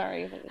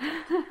 Sorry.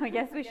 I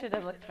guess we should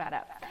have looked that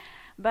up.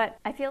 But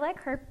I feel like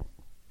her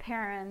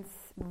parents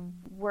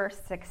were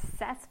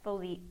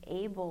successfully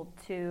able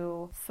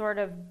to sort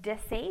of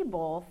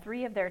disable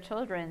 3 of their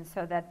children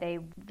so that they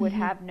would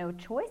have no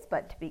choice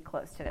but to be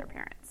close to their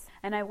parents.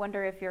 And I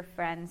wonder if your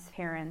friends'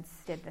 parents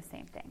did the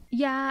same thing.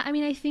 Yeah, I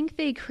mean, I think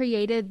they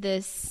created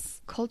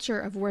this culture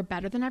of we're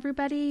better than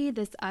everybody,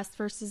 this us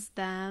versus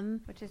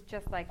them. Which is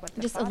just like what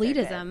the just father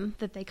elitism did.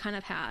 that they kind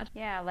of had.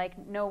 Yeah, like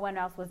no one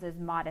else was as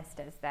modest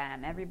as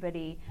them.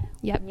 Everybody,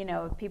 Yep. you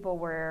know, people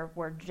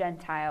were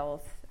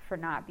Gentiles for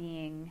not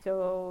being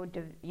so,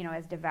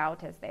 as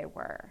devout as they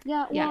were.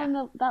 Yeah, well, Yeah.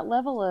 and that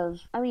level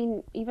of, I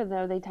mean, even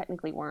though they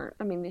technically weren't,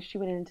 I mean, she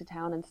went into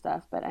town and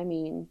stuff, but I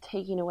mean,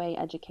 taking away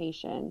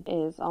education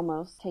is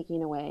almost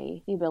taking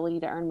away the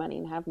ability to earn money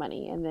and have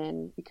money. And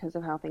then because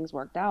of how things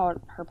worked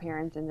out, her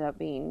parents ended up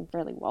being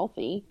fairly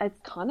wealthy. It's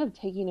kind of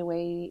taking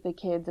away the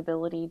kid's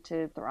ability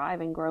to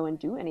thrive and grow and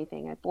do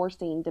anything and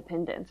forcing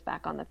dependence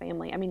back on the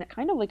family. I mean,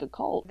 kind of like a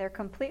cult. They're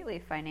completely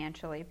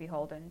financially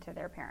beholden to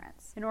their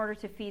parents in order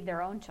to feed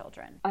their own children.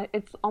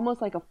 It's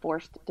almost like a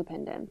forced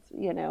dependence,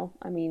 you know?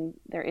 I mean,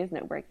 there is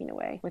no breaking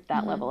away with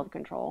that level of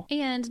control.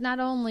 And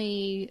not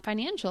only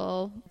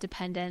financial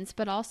dependence,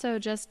 but also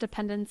just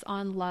dependence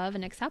on love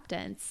and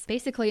acceptance.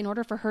 Basically, in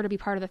order for her to be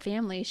part of the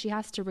family, she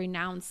has to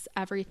renounce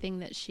everything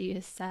that she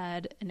has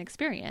said and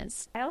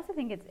experienced. I also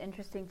think it's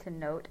interesting to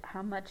note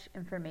how much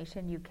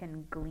information you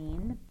can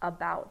glean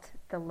about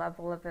the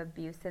level of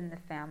abuse in the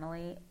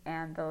family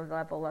and the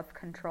level of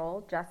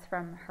control just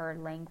from her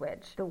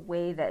language. The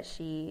way that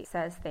she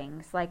says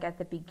things. Like at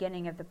the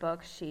beginning of the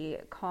book, she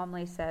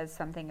calmly says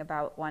something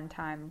about one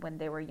time when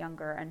they were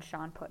younger and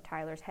Sean put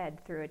Tyler's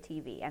head through a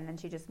TV, and then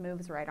she just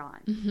moves right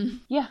on.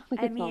 Yeah,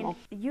 like I it's mean,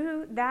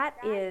 normal. that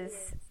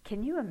is,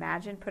 can you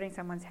imagine putting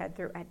someone's head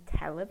through a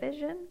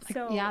television?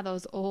 Yeah,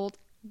 those old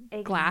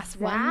glass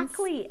ones.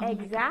 Exactly, Oh my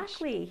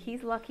exactly.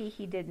 He's lucky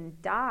he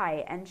didn't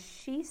die. And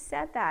she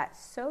said that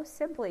so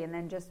simply and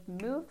then just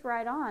moved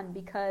right on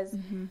because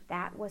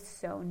that was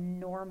so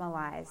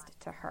normalized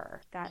to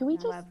her. Can we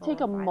just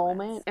take a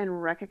moment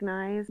and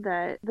recognize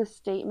that the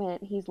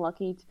statement, he's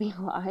lucky to be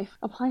alive,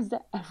 applies to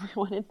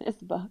everyone in this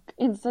book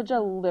in such a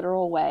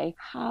literal way?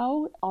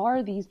 How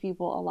are these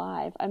people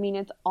alive? I mean,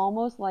 it's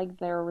almost like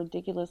their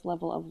ridiculous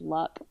level of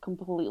luck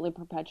completely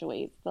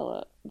perpetuates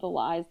the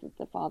lies that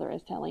the father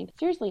is telling.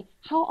 Seriously,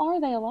 how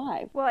are they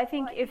alive? Well, I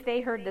think if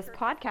they heard this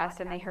podcast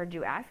and they heard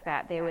you ask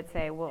that, they would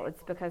say, well,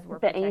 it's because we're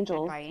The protected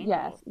angels. by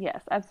angels.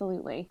 Yes,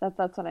 absolutely.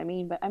 That's what I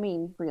mean. But I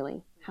mean,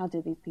 really, how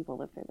did these people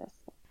live through this?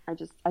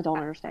 I don't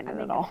understand it I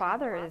mean, at all. the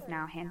father is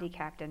now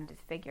handicapped and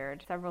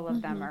disfigured. Several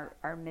of them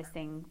are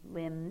missing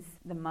limbs.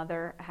 The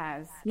mother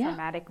has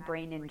traumatic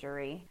brain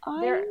injury.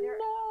 I know.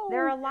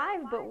 They're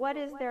alive, but what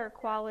is their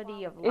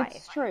quality of life?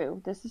 It's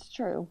true. This is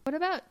true. What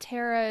about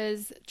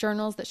Tara's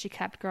journals that she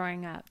kept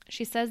growing up?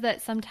 She says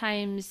that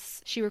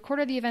sometimes she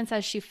recorded the events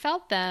as she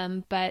felt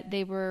them, but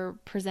they were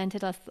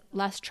presented as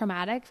less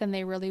traumatic than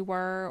they really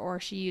were, or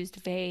she used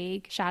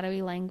vague,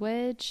 shadowy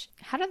language.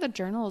 How do the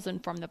journals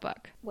inform the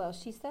book? Well,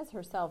 she says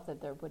herself that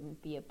there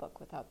wouldn't be a book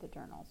without the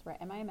journals, right?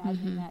 Am I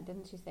imagining that?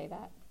 Didn't she say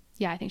that?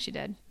 Yeah, I think she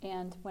did.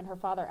 And when her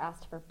father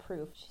asked for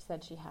proof, she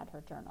said she had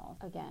her journal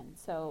again.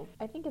 So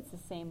I think it's the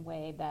same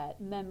way that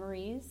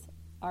memories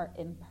are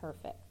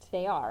imperfect.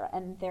 They are,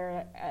 and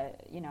there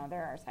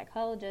are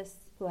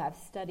psychologists who have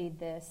studied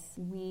this.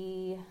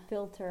 We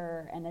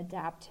filter and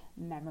adapt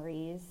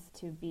memories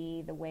to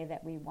be the way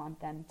that we want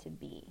them to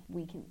be.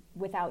 We can,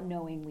 without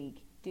knowing we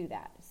do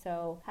that.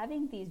 So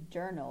having these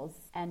journals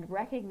and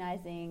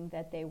recognizing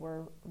that they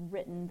were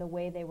written the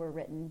way they were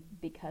written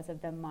because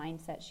of the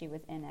mindset she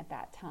was in at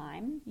that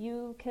time,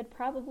 you could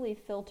probably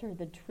filter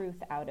the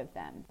truth out of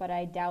them. But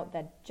I doubt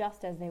that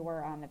just as they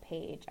were on the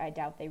page, I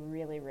doubt they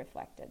really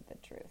reflected the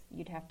truth.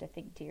 You'd have to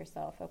think to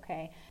yourself,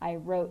 okay, I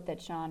wrote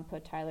that Sean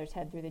put Tyler's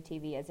head through the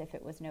TV as if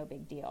it was no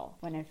big deal,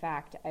 when in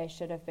fact I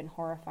should have been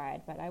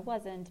horrified, but I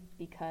wasn't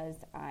because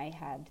I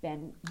had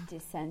been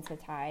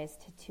desensitized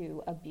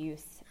to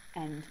abuse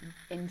and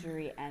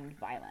injury and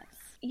violence.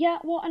 Yeah,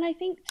 well, and I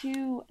think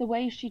too, the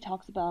way she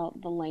talks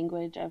about the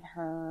language of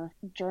her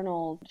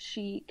journals,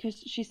 because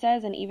she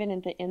says, and even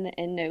in the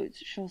end notes,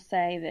 she'll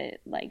say that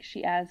like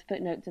she adds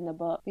footnotes in the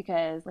book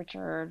because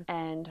Richard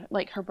and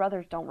like her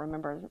brothers don't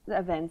remember the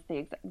events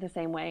the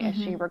same way as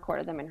she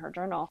recorded them in her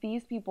journal.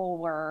 These people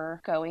were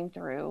going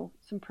through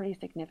some pretty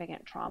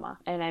significant trauma,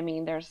 and I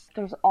mean, there's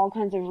all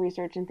kinds of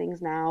research and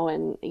things now,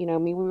 and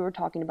we were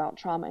talking about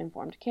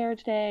trauma-informed care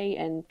today,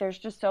 and there's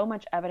just so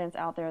much evidence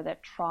out there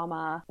that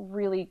trauma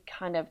really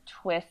kind of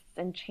twists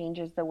and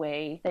changes the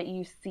way that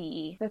you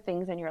see the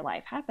things in your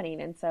life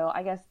happening. And so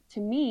I guess to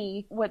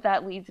me, what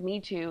that leads me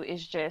to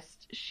is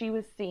just she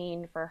was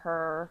seen for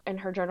her and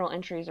her journal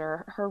entries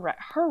or her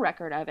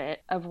record of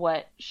it, of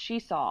what she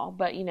saw.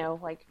 But,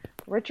 like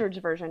Richard's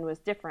version was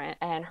different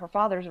and her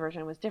father's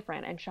version was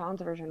different and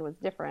Sean's version was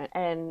different.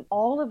 And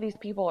all of these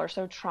people are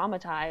so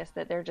traumatized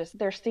that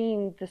they're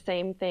seeing the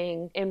same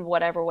thing in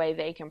whatever way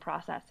they can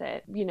process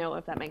it,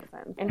 if that makes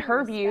sense. In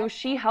her view,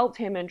 she helped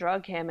him and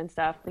drug him and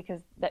stuff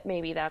because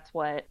maybe that's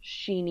what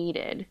she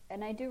needed.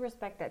 And I do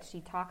respect that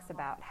she talks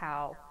about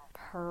how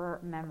her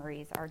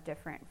memories are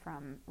different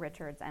from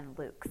Richard's and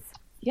Luke's.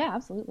 Yeah,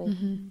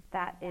 absolutely.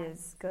 That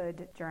is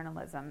good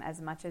journalism, as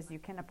much as you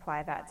can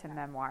apply that to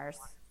memoirs.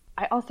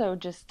 I also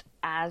just,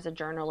 as a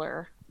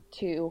journaler,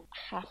 to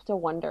have to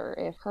wonder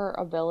if her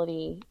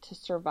ability to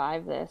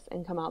survive this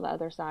and come out the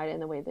other side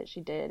in the way that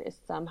she did is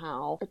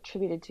somehow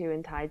attributed to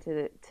and tied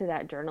to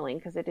that journaling,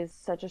 because it is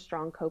such a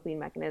strong coping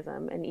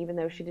mechanism. And even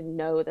though she didn't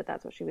know that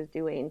that's what she was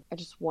doing, I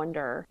just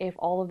wonder if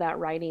all of that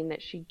writing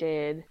that she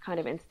did kind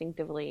of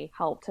instinctively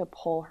helped to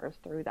pull her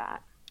through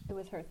that. It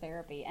was her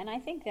therapy. And I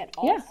think that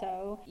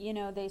also, you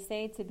know, they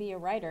say to be a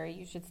writer,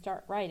 you should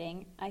start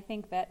writing. I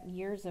think that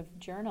years of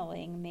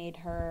journaling made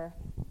her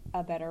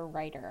a better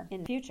writer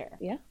in the future.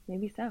 Yeah,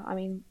 maybe so. I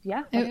mean,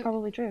 yeah, that's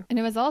probably true. And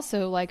it was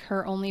also like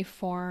her only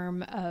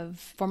form of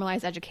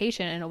formalized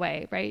education in a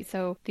way, right?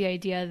 So the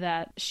idea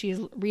that she's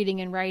reading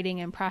and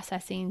writing and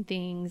processing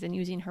things and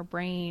using her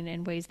brain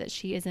in ways that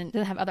she doesn't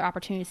have other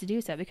opportunities to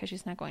do so because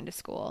she's not going to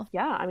school.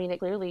 Yeah, I mean, it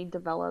clearly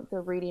developed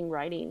the reading,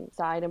 writing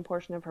side and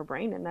portion of her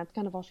brain, and that's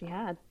kind of all she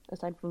had,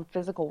 aside from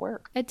physical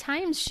work. At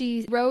times,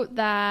 she wrote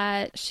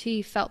that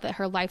she felt that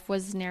her life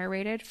was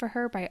narrated for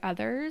her by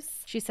others.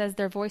 She says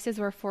their voices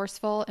were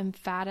forceful,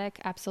 emphatic,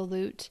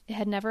 absolute. It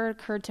had never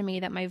occurred to me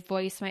that my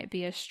voice might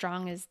be as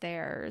strong as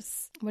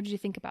theirs. What did you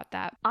think about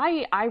that?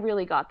 I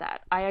really got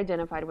that. I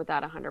identified with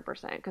that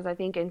 100%, because I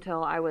think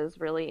until I was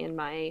really in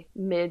my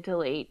mid to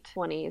late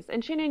 20s,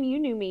 and Shannon, you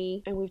knew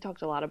me, and we've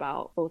talked a lot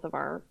about both of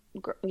our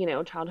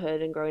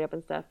childhood and growing up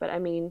and stuff. But I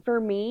mean, for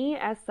me,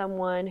 as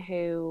someone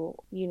who,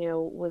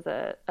 was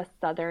a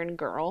Southern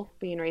girl,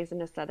 being raised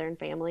in a Southern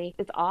family,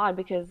 it's odd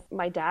because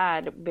my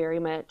dad very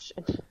much,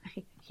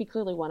 he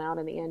clearly won out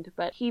in the end,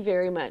 but he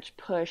very much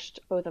pushed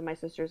both of my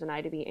sisters and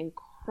I to be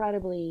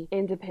incredibly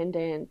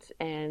independent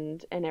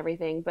and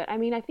everything. But I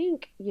mean, I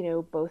think,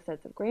 both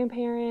sets of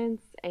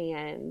grandparents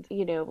and,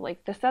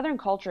 like the Southern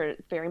culture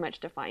very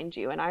much defined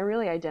you. And I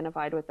really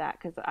identified with that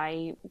because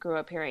I grew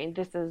up hearing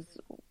this is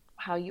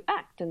how you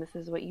act and this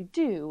is what you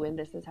do and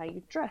this is how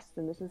you dress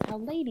and this is how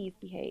ladies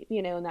behave,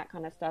 and that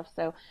kind of stuff.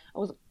 So I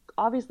was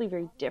obviously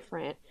very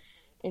different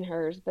in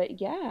hers, but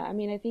yeah, I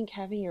mean, I think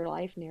having your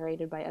life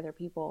narrated by other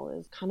people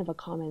is kind of a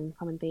common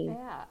theme.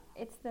 Yeah,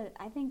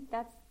 I think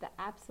that's the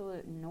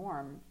absolute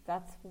norm.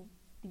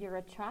 You're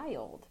a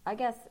child. I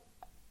guess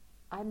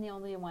I'm the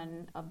only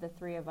one of the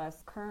three of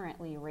us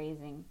currently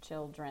raising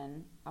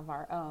children of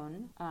our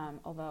own,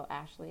 although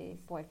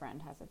Ashley's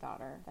boyfriend has a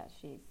daughter that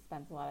she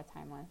spends a lot of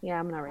time with. Yeah,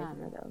 I'm not raising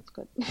her, though. It's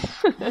good.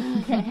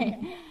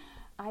 Okay.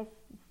 I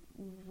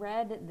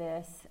read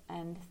this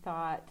and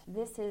thought,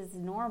 this is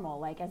normal.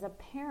 Like, as a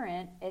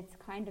parent, it's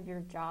kind of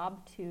your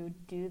job to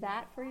do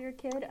that for your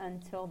kid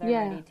until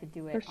they're ready to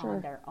do it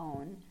on their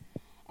own.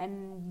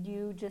 And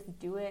you just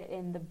do it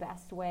in the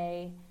best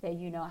way that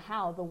you know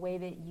how, the way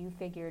that you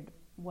figured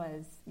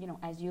was,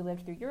 as you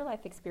lived through your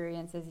life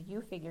experiences,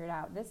 you figured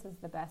out this is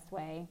the best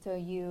way. So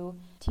you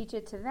teach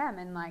it to them.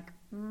 And like,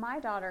 my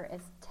daughter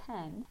is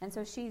 10, and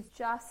so she's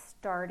just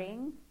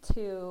starting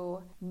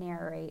to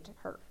narrate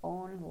her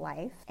own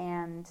life.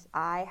 And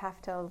I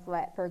have to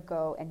let her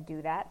go and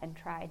do that and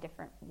try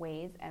different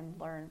ways and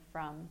learn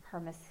from her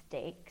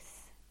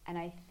mistakes. And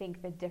I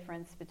think the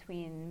difference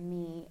between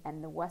me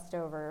and the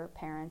Westover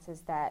parents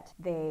is that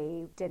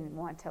they didn't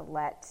want to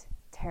let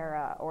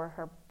Tara or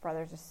her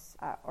brothers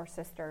or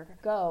sister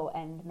go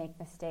and make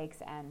mistakes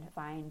and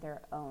find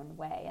their own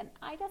way. And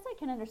I guess I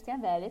can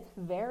understand that. It's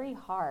very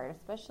hard,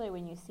 especially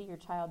when you see your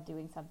child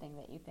doing something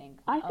that you think,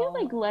 I feel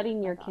like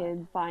letting your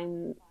kids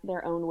find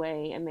their own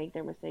way and make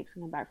their mistakes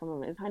and come back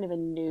from them is kind of a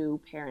new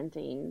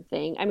parenting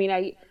thing. I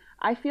mean,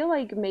 I feel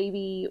like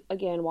maybe,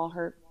 again, while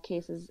her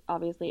case is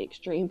obviously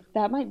extreme,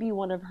 that might be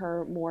one of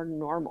her more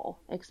normal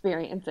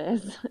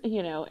experiences,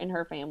 in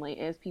her family,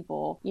 is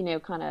people,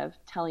 kind of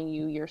telling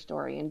you your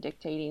story and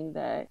dictating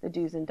the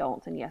do's and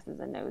don'ts and yeses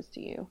and nos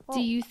to you.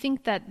 Do you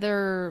think that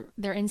their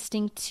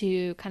instinct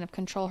to kind of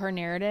control her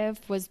narrative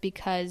was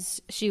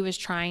because she was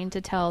trying to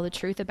tell the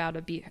truth about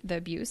the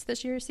abuse that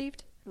she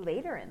received?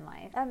 Later in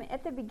life.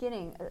 At the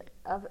beginning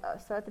of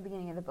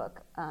the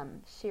book,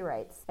 she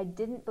writes, I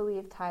didn't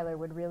believe Tyler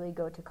would really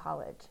go to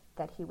college,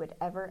 that he would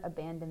ever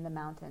abandon the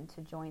mountain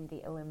to join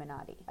the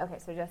Illuminati. Okay,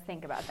 so just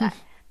think about that.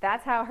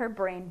 That's how her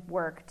brain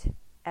worked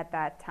at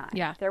that time.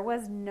 Yeah. There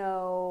was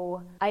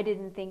no, I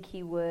didn't think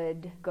he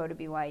would go to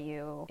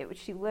BYU.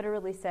 She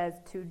literally says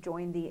to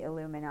join the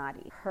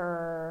Illuminati.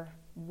 Her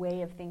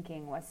way of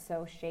thinking was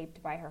so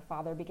shaped by her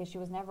father because she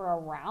was never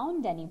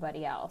around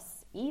anybody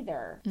else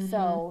either. Mm-hmm.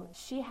 So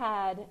she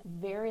had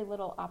very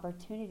little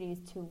opportunities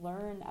to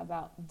learn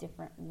about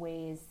different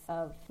ways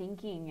of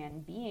thinking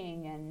and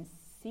being and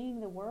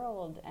seeing the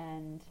world,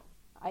 and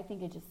I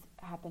think it just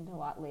happened a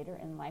lot later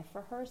in life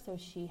for her, so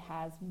she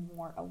has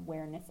more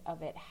awareness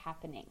of it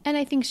happening. And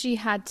I think she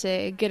had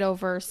to get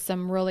over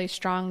some really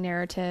strong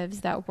narratives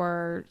that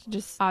were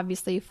just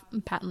obviously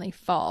patently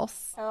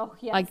false. Oh,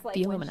 yes, like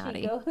the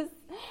Illuminati. When she goes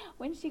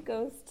when she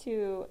goes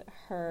to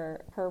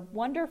her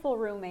wonderful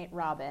roommate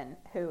Robin,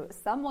 who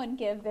someone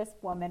give this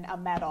woman a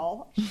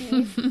medal.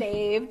 She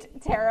saved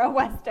Tara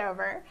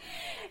Westover.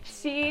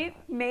 She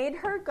made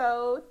her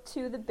go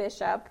to the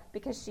bishop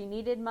because she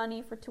needed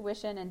money for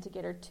tuition and to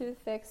get her tooth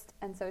fixed.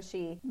 And so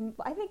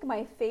I think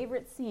my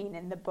favorite scene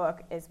in the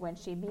book is when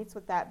she meets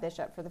with that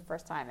bishop for the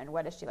first time. And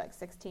what is she, like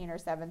 16 or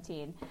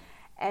 17?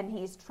 And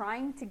he's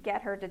trying to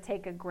get her to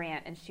take a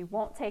grant, and she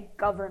won't take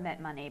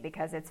government money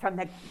because it's from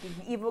the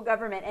evil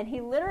government. And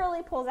he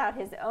literally pulls out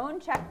his own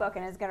checkbook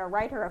and is going to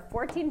write her a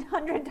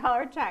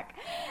 $1,400 check.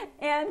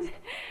 And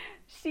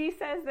she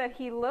says that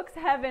he looks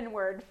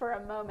heavenward for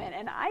a moment.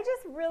 And I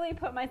just really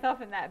put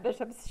myself in that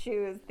bishop's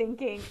shoes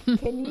thinking,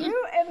 can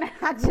you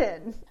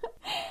imagine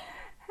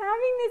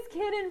having this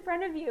kid in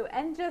front of you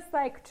and just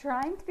like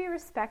trying to be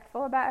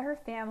respectful about her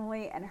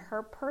family and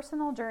her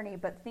personal journey,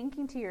 but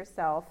thinking to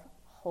yourself,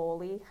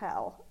 holy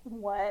hell,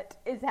 what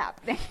is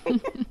happening?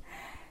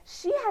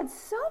 She had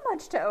so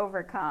much to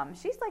overcome.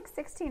 She's like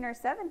 16 or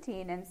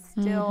 17 and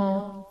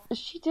still...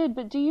 She did,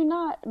 but do you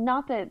not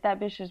that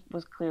bishop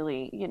was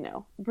clearly,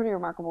 a pretty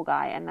remarkable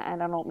guy, and I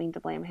don't mean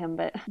to blame him,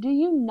 but do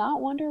you not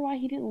wonder why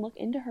he didn't look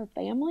into her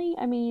family?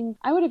 I mean,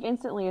 I would have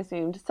instantly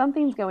assumed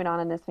something's going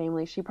on in this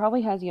family. She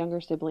probably has younger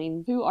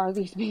siblings. Who are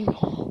these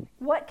people?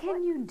 What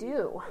can you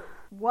do?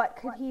 What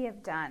could he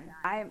have done?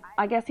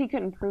 I guess he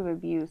couldn't prove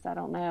abuse. I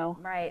don't know.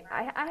 Right.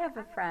 I have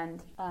a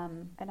friend,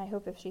 and I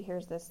hope if she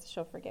hears this,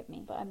 she'll forgive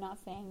me, but I'm not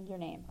saying your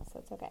name, so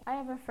it's okay. I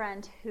have a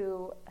friend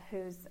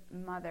whose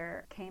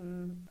mother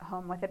came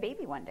home with a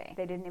baby one day.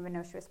 They didn't even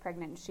know she was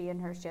pregnant. She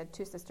had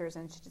two sisters,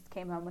 and she just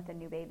came home with a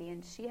new baby,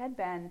 and she had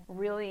been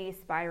really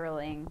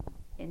spiraling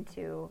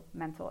into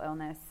mental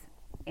illness.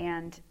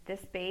 And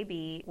this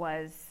baby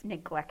was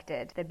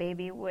neglected. The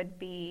baby would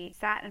be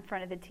sat in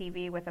front of the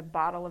TV with a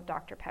bottle of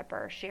Dr.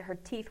 Pepper. Her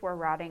teeth were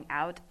rotting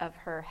out of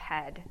her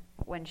head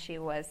when she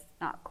was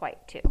not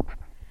quite 2.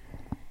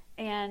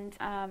 And,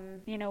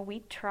 we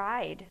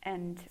tried,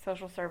 and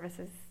social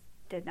services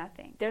did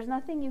nothing. There's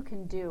nothing you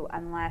can do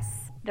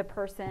unless the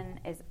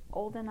person is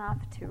old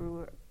enough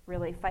to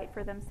really fight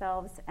for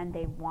themselves and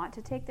they want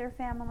to take their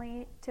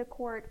family to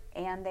court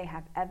and they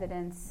have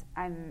evidence.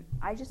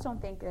 I just don't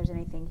think there's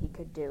anything he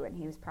could do, and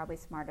he was probably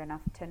smart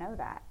enough to know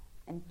that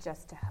and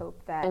just to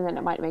hope that. And then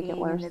it might make it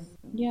worse.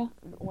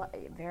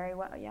 Very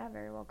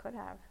well could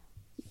have.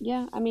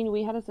 Yeah, I mean,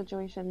 we had a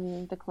situation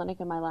in the clinic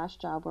in my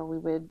last job where we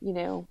would,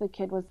 the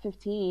kid was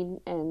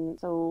 15, and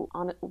so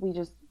we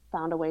just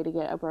found a way to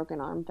get a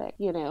broken arm fixed,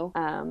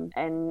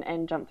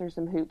 and jump through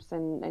some hoops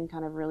and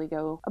kind of really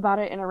go about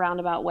it in a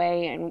roundabout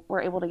way, and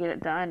we're able to get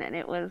it done. And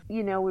it was,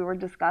 we were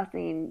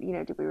discussing,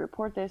 do we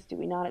report this? Do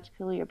we not? It's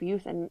clearly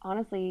abuse. And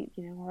honestly,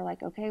 we're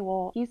like, okay,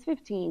 well, he's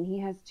 15. He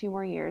has 2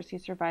 more years. He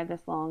survived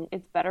this long.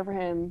 It's better for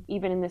him,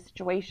 even in this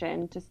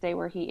situation, to stay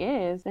where he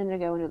is than to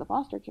go into the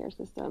foster care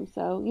system.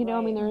 So, right.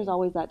 I mean, there's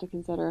always that to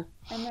consider.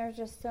 And there's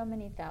just so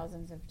many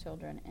thousands of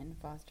children in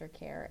foster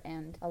care.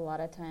 And a lot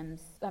of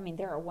times,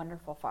 there are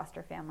wonderful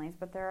foster families,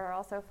 but there are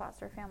also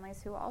foster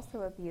families who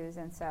also abuse.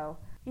 And so,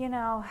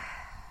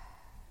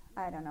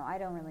 I don't know. I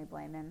don't really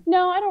blame him.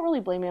 No, I don't really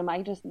blame him.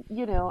 I just,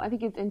 I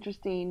think it's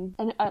interesting.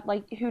 And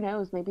who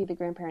knows? Maybe the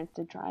grandparents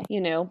did try,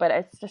 but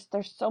it's just,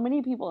 there's so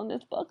many people in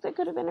this book that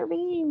could have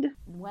intervened.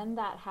 When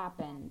that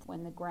happened,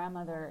 when the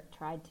grandmother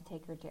tried to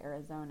take her to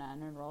Arizona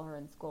and enroll her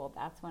in school,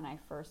 that's when I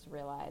first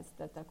realized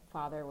that the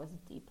father was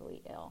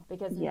deeply ill.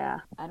 Because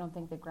I don't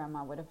think the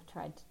grandma would have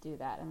tried to do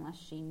that unless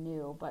she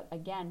knew. But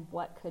again,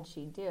 what could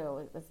she do?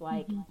 It was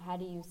like, how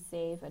do you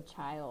save a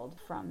child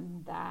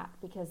from that?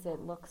 Because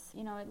it looks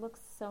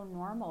so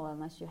normal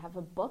unless you have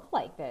a book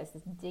like this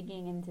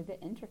digging into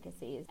the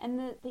intricacies. And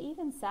the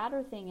even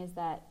sadder thing is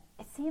that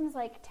it seems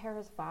like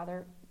Tara's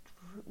father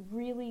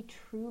really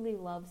truly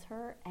loves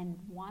her and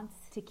wants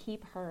to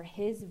keep her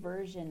his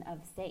version of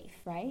safe,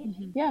 right?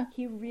 Yeah.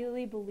 He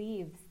really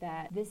believes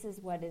that this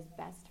is what is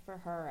best for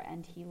her,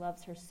 and he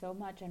loves her so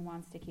much and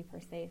wants to keep her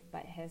safe,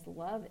 but his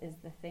love is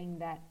the thing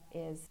that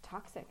is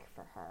toxic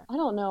for her. I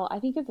don't know. I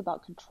think it's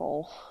about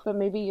control, but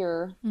maybe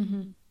you're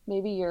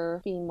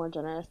being more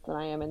generous than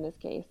I am in this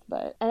case,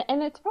 but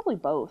and it's probably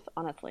both,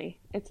 honestly.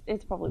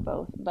 It's probably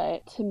both.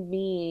 But to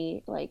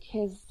me, like,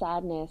 his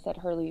sadness at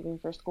her leaving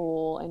for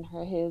school and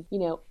his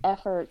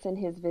efforts in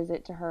his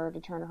visit to her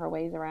to turn her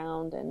ways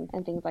around and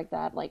things like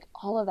that, like,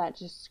 all of that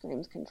just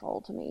screams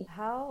control to me.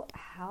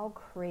 How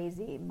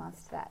crazy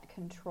must that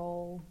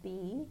control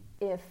be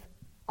if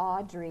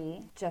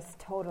Audrey just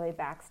totally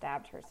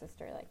backstabbed her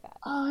sister like that?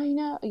 I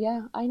know.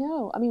 Yeah, I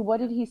know. I mean, what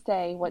did he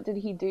say? What did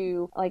he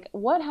do? Like,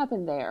 what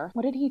happened there?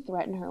 What did he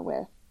threaten her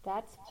with?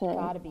 That's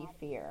gotta be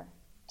fear.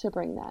 To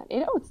bring that.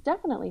 It's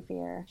definitely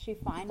fear. She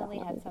finally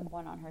had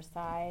someone on her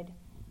side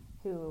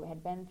who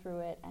had been through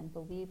it and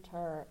believed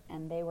her,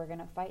 and they were going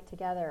to fight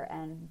together,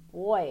 and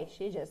boy,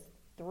 she just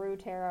threw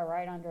Tara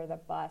right under the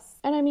bus.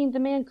 And I mean, the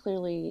man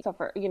clearly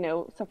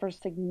suffers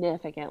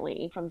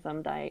significantly from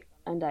some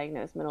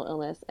undiagnosed mental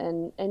illness,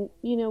 and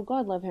you know,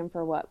 God love him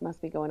for what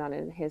must be going on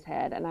in his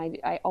head. And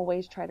I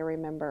always try to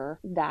remember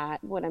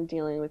that when I'm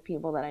dealing with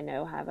people that I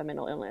know have a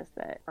mental illness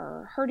that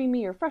are hurting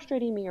me or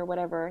frustrating me or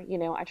whatever, you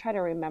know, I try to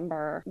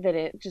remember that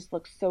it just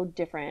looks so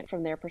different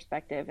from their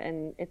perspective,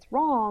 and it's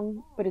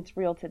wrong, but it's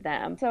real to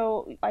them.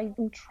 So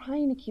I'm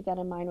trying to keep that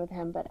in mind with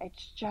him, but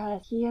it's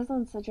just, he is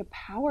on such a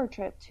power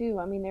trip too.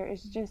 I mean, there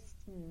is just,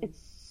 it's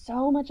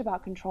so much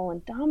about control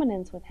and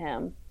dominance with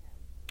him.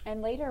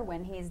 And later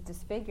when he's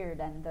disfigured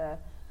and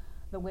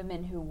the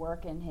women who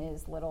work in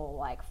his little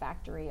like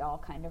factory all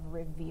kind of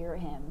revere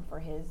him for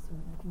his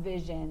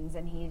visions,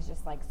 and he's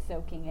just like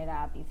soaking it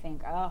up, you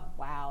think, oh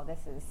wow, this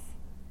is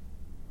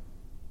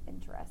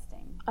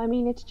interesting. I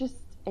mean, it's just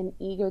an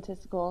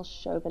egotistical,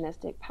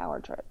 chauvinistic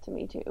power trip to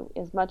me too.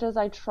 As much as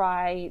I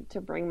try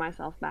to bring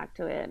myself back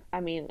to it,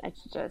 I mean,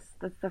 it's just,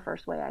 that's the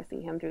first way I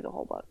see him through the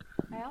whole book.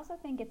 I also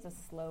think it's a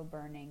slow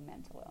burning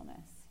mental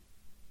illness.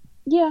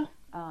 Yeah.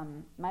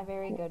 My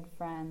very good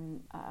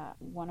friend,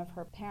 one of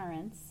her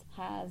parents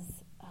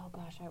has, oh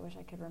gosh, I wish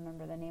I could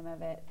remember the name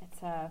of it.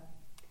 It's a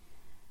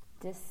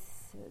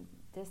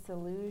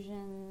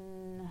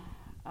disillusion,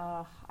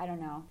 I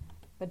don't know.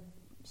 But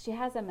she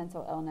has a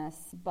mental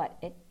illness, but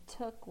it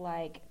took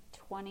like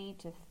 20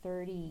 to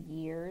 30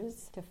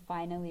 years to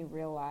finally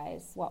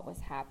realize what was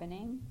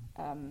happening.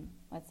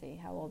 Let's see,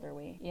 how old are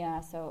we?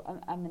 Yeah,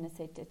 so I'm going to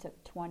say it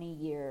took 20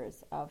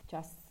 years of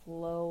just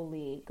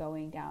slowly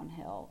going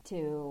downhill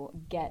to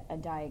get a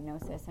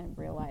diagnosis and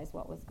realize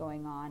what was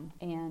going on.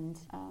 And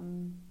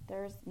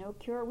there's no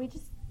cure. We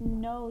just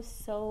know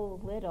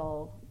so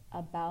little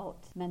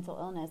about mental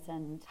illness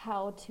and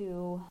how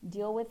to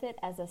deal with it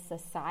as a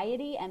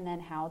society, and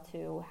then how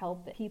to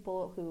help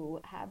people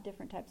who have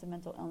different types of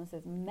mental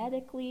illnesses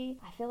medically.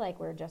 I feel like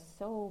we're just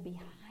so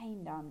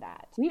behind on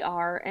that. We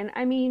are. And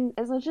I mean,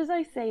 as much as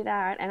I say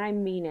that, and I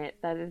mean it,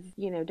 that is,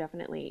 you know,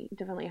 definitely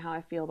how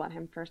I feel about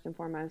him first and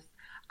foremost.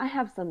 I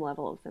have some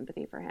level of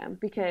sympathy for him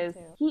because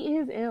he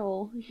is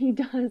ill. He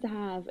does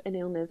have an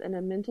illness, and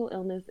a mental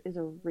illness is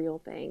a real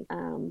thing.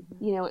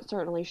 You know, it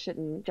certainly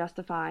shouldn't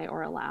justify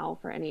or allow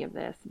for any of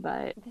this,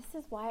 but this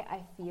is why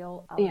I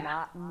feel a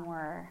lot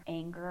more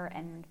anger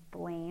and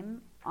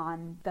blame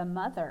on the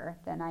mother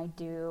than I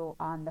do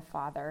on the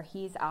father.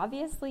 He's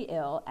obviously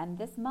ill, and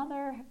this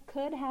mother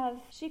could have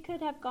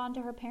gone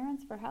to her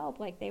parents for help.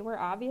 Like, they were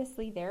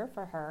obviously there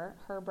for her.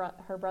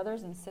 Her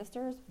brothers and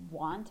sisters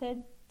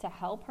wanted to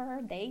help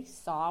her. They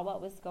saw what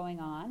was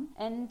going on,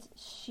 and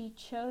she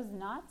chose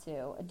not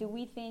to. Do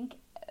we think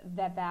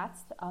that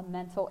that's a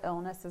mental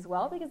illness as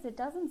well? Because it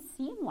doesn't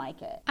seem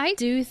like it. I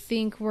do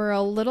think we're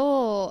a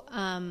little,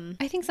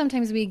 I think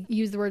sometimes we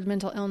use the word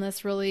mental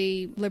illness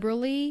really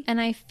liberally. And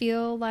I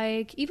feel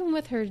like even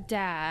with her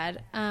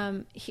dad,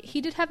 he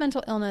did have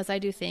mental illness, I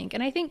do think.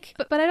 And I think,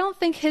 but I don't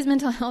think his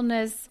mental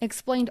illness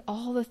explained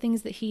all the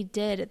things that he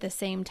did at the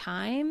same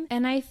time.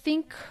 And I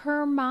think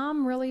her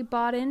mom really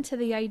bought into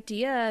the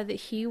idea that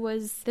he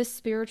was this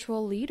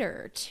spiritual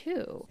leader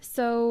too.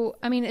 So,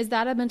 I mean, is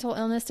that a mental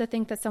illness to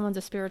think that someone's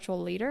a spiritual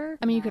leader?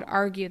 I mean, you could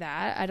argue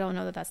that. I don't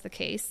know that that's the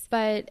case.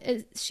 But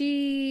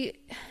she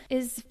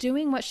is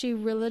doing what she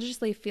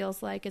religiously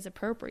feels like is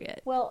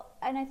appropriate. Well,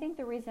 and I think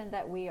the reason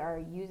that we are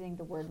using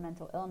the word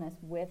mental illness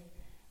with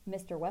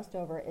Mr.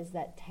 Westover is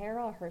that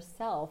Tara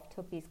herself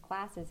took these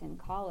classes in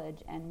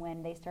college, and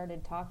when they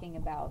started talking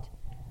about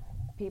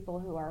people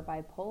who are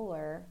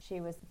bipolar,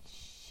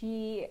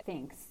 she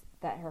thinks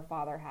that her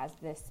father has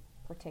this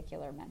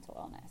particular mental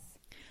illness.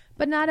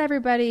 But not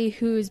everybody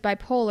who's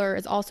bipolar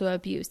is also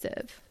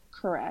abusive.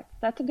 Correct.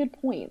 That's a good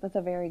point. That's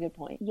a very good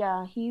point.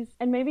 Yeah,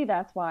 and maybe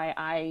that's why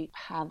I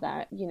have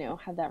that,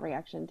 have that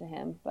reaction to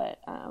him. But,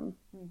 I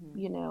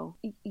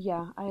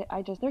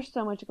just, there's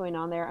so much going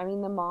on there. I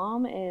mean, the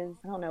mom is,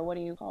 I don't know, what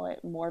do you call it?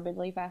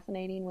 Morbidly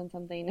fascinating when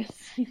something is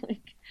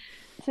like,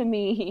 to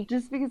me,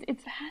 just because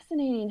it's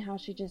fascinating how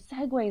she just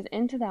segues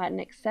into that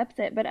and accepts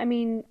it. But I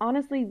mean,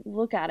 honestly,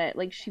 look at it.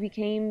 Like, she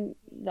became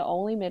the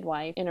only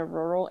midwife in a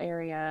rural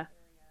area.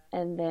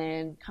 And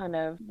then kind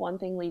of one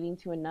thing leading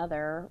to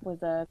another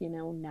was a,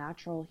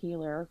 natural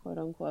healer, quote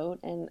unquote.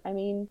 And I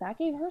mean, that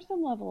gave her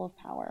some level of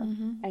power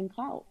and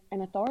clout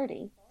and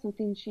authority,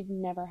 something she'd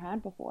never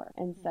had before.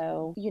 And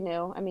so,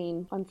 I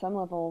mean, on some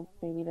level,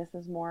 maybe this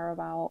is more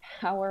about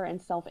power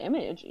and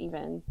self-image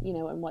even,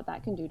 and what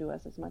that can do to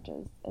us as much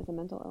as a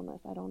mental illness.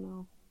 I don't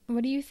know.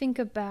 What do you think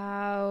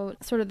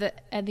about sort of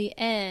at the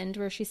end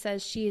where she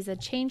says she is a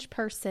changed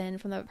person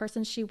from the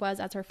person she was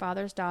as her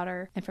father's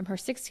daughter and from her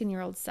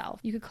 16-year-old self?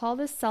 You could call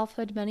this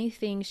selfhood many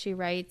things, she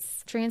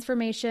writes.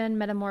 Transformation,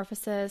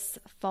 metamorphosis,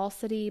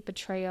 falsity,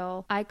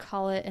 betrayal. I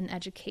call it an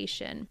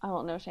education. I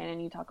don't know,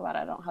 Shannon, you talk about it.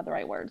 I don't have the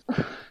right words.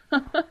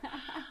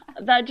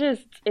 That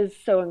just is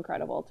so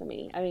incredible to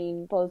me. I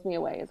mean, blows me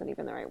away isn't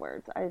even the right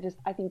words. I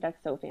think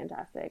that's so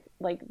fantastic.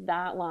 Like,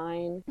 that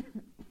line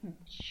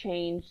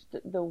changed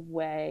the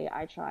way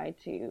I try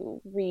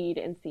to read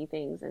and see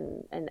things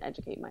and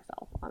educate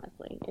myself,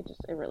 honestly.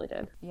 It really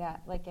did. Yeah,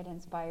 like it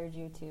inspired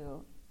you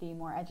to be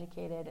more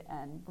educated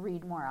and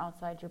read more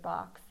outside your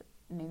box,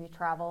 maybe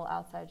travel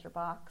outside your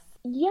box.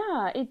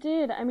 Yeah, it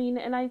did. I mean,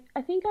 and I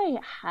think I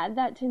had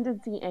that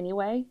tendency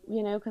anyway,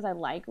 you know, because I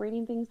like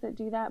reading things that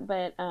do that,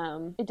 but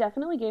it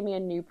definitely gave me a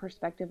new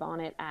perspective on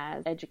it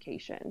as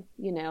education,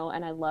 you know,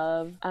 and I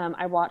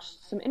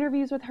watched some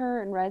interviews with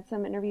her and read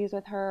some interviews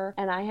with her,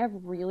 and I have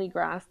really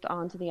grasped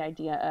onto the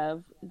idea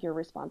of you're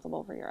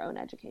responsible for your own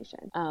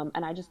education.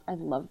 And I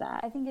love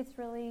that. I think it's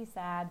really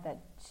sad that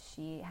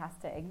she has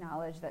to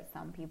acknowledge that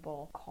some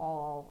people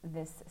call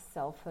this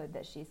selfhood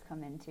that she's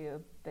come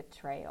into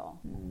betrayal.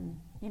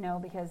 You know,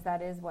 because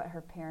that is what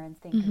her parents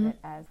think of it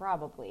as,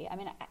 probably. I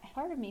mean,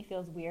 part of me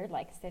feels weird,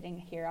 like sitting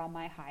here on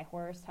my high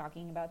horse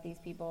talking about these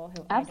people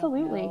who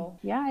Absolutely. I don't know.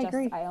 Yeah, I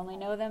agree. I only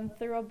know them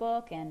through a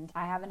book, and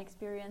I haven't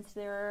experienced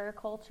their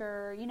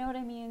culture, you know what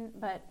I mean?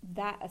 But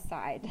that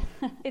aside,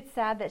 it's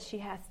sad that she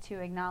has to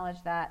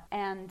acknowledge that.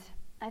 And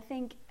I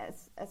think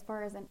as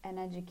far as an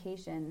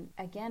education,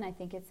 again, I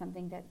think it's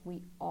something that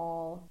we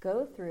all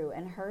go through,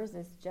 and hers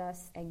is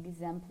just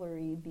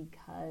exemplary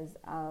because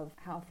of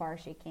how far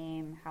she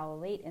came, how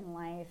late in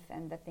life,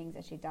 and the things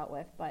that she dealt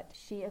with. But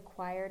she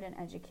acquired an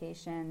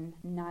education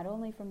not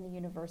only from the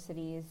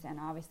universities, and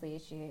obviously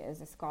she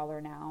is a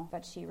scholar now,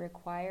 but she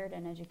acquired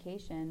an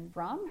education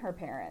from her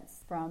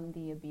parents, from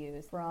the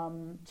abuse,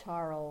 from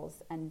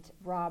Charles and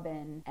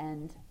Robin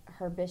and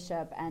her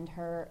bishop and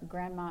her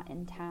grandma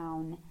in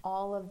town,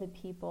 all of the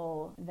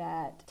people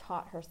that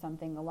taught her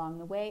something along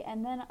the way,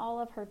 and then all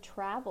of her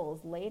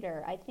travels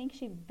later. I think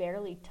she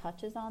barely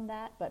touches on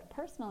that, but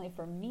personally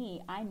for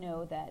me, I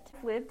know that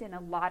I've lived in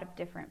a lot of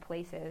different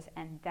places,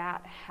 and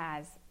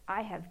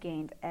I have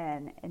gained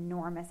an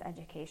enormous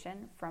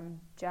education from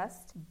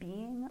just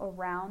being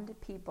around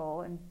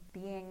people and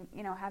being,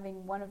 you know,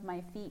 having one of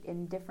my feet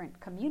in different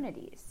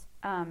communities.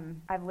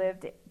 I've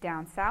lived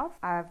down south,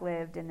 I've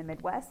lived in the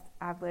Midwest,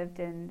 I've lived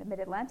in the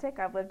Mid-Atlantic,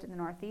 I've lived in the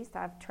Northeast,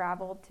 I've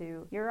traveled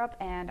to Europe,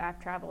 and I've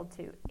traveled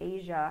to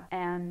Asia,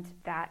 and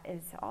that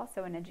is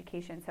also an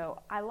education.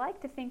 So I like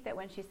to think that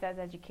when she says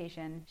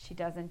education, she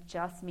doesn't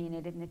just mean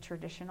it in the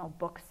traditional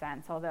book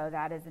sense, although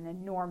that is an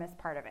enormous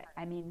part of it.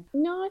 I mean...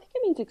 No, I think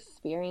it means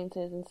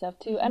experiences and stuff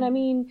too. And I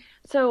mean,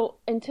 so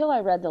until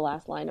I read the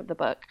last line of the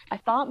book, I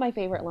thought my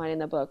favorite line in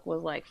the book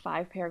was like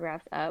 5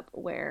 paragraphs up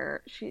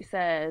where she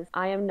says,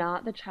 "I am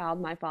not the child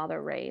my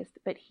father raised,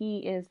 but he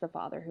is the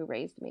father who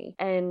raised me."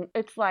 And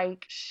it's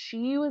like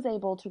she was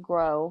able to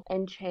grow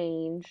and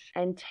change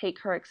and take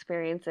her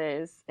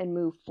experiences and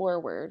move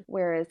forward,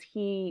 whereas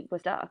he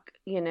was stuck,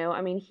 you know?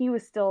 I mean, he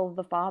was still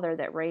the father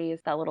that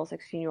raised that little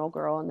 16-year-old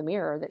girl in the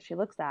mirror that she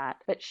looks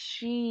at, but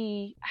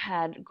she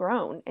had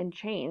grown and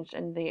changed,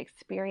 and the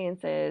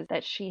experiences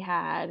that she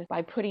had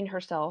by putting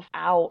herself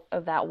out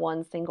of that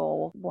one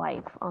single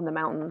life on the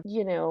mountain,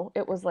 you know,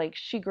 it was like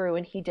she grew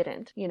and he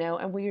didn't, you know,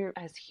 and we're,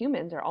 as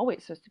humans, are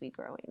always supposed to be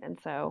growing, and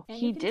so and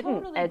he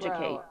didn't totally educate.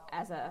 Grow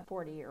as a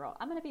 40-year-old.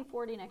 I'm going to be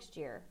 40 next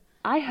year.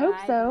 I hope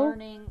so.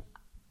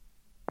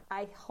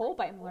 I hope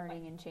I'm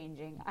learning and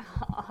changing.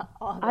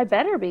 I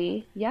better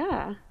be.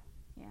 Yeah.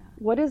 Yeah.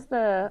 What is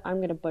the, I'm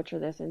going to butcher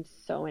this in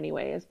so many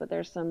ways, but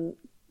there's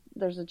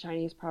a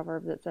Chinese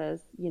proverb that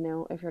says, you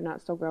know, if you're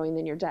not still growing,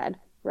 then you're dead,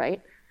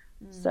 right?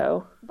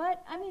 So.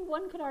 But, I mean,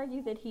 one could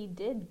argue that he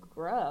did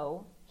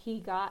grow. He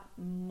got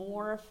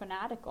more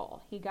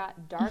fanatical. He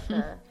got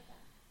darker.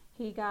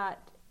 He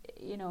got,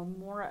 you know,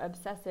 more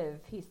obsessive.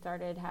 He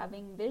started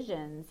having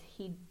visions.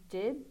 He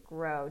did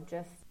grow,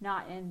 just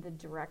not in the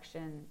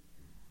direction.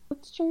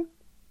 That's true.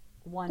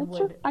 One would.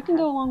 True. I can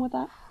go along with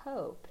that.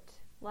 Hoped.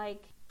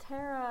 Like,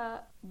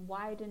 Tara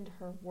widened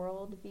her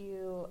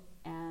worldview,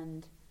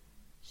 and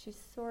she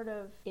sort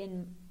of,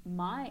 in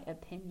my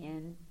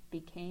opinion,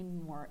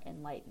 became more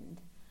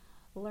enlightened,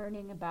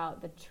 learning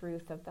about the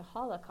truth of the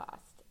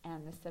Holocaust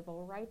and the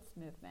civil rights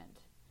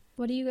movement.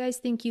 What do you guys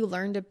think you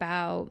learned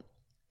about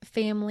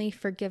family,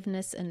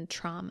 forgiveness, and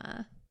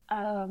trauma?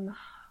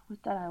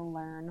 What did I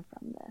learn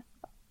from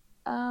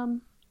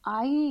this?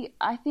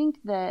 I think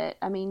that,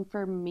 I mean,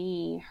 for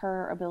me,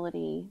 her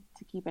ability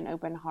to keep an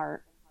open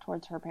heart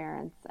towards her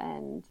parents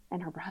and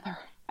her brother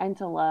and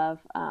to love,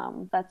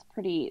 that's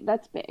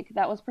big.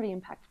 That was pretty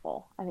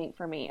impactful, I think,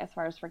 for me, as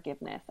far as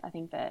forgiveness. I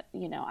think that,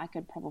 you know, I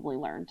could probably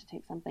learn to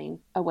take something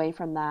away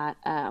from that.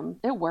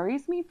 It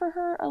worries me for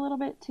her a little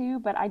bit too,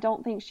 but I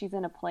don't think she's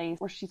in a place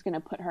where she's going to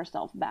put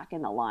herself back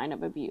in the line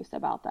of abuse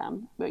about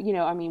them, but, you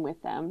know, I mean,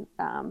 with them.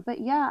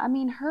 But yeah, I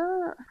mean,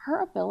 her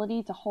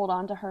ability to hold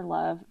on to her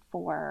love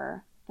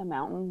for the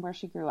mountain where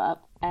she grew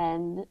up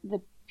and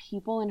the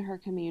people in her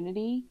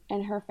community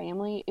and her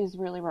family is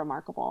really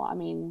remarkable. I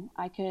mean,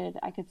 I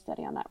could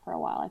study on that for a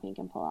while, I think,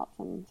 and pull out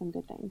some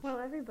good things. Well,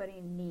 everybody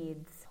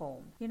needs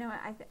home. You know,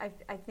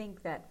 I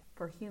think that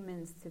for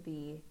humans to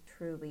be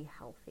truly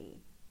healthy,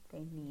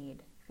 they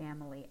need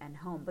family and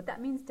home. But that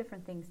means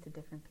different things to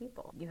different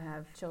people. You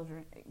have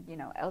children, you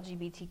know,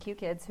 LGBTQ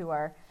kids who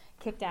are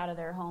kicked out of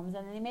their homes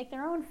and they make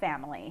their own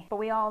family. But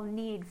we all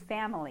need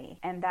family.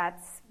 And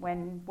that's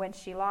when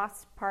she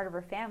lost part of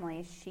her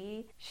family,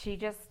 she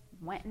just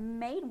went and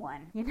made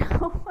one, you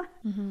know?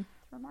 It's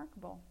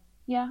remarkable.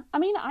 Yeah, I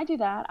mean, I do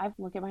that. I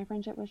look at my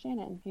friendship with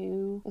Shannon,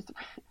 who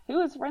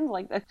is friends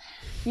like this,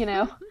 you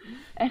know,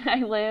 and I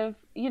live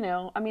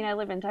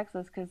in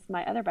Texas because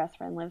my other best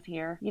friend lives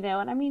here, you know,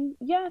 and I mean,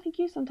 yeah, I think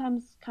you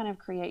sometimes kind of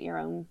create your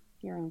own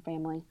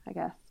family, I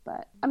guess.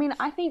 But I mean,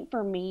 I think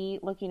for me,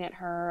 looking at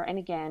her, and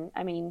again,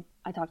 I mean,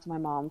 I talked to my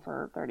mom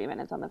for 30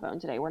 minutes on the phone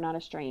today. We're not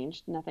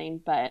estranged,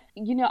 nothing, but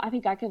you know, I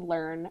think I could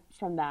learn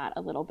from that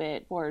a little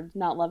bit towards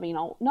not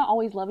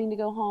always loving to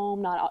go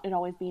home, not it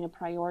always being a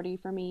priority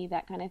for me,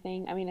 that kind of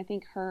thing. I mean, I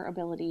think her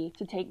ability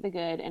to take the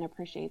good and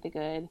appreciate the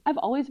good. I've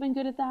always been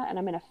good at that, and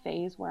I'm in a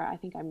phase where I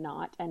think I'm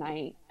not, and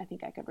I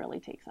think I could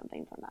really take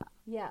something from that.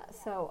 Yeah,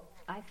 so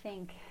I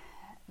think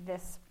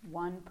this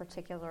one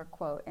particular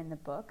quote in the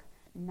book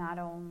not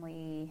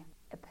only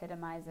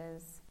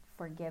epitomizes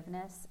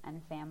forgiveness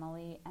and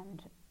family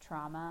and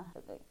trauma,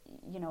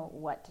 you know,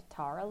 what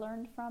Tara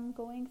learned from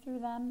going through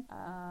them,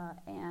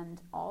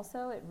 and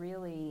also it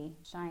really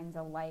shines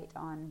a light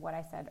on what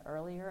I said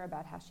earlier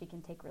about how she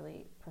can take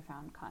really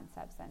profound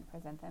concepts and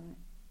present them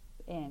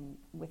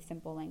with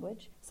simple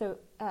language. So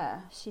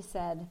she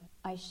said,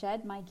 "I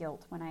shed my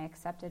guilt when I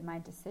accepted my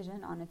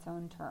decision on its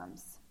own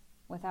terms,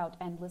 without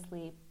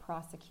endlessly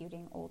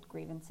prosecuting old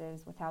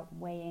grievances, without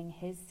weighing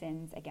his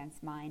sins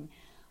against mine,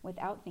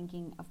 without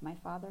thinking of my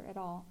father at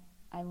all.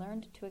 I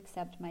learned to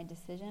accept my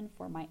decision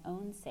for my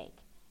own sake,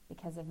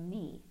 because of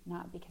me,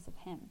 not because of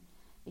him,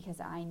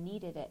 because I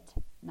needed it,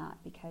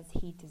 not because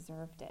he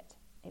deserved it.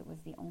 It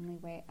was the only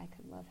way I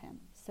could love him."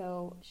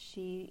 So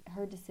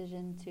her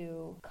decision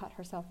to cut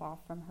herself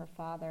off from her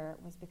father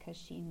was because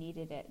she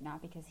needed it,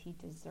 not because he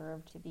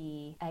deserved to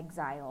be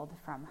exiled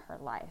from her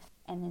life.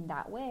 And in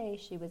that way,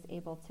 she was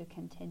able to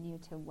continue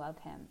to love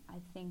him. I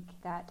think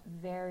that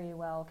very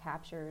well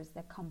captures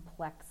the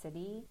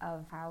complexity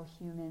of how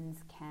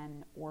humans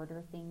can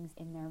order things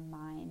in their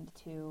mind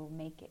to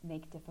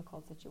make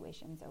difficult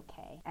situations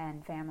okay.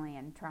 And family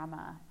and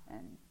trauma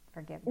and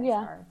forgiveness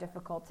are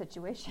difficult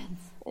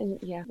situations. And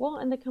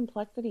and the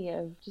complexity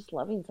of just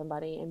loving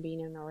somebody and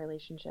being in a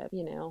relationship,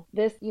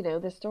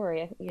 this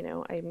story,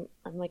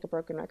 I'm like a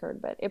broken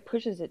record, but it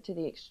pushes it to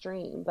the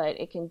extreme, but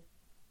it can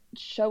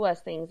show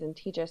us things and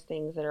teach us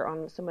things that are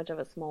on so much of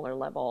a smaller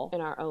level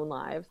in our own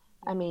lives.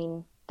 I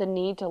mean, the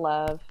need to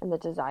love and the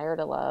desire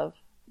to love,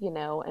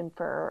 and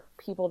for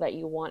people that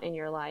you want in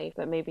your life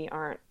but maybe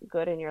aren't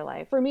good in your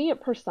life. For me,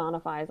 it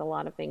personifies a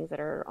lot of things that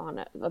are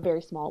on a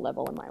very small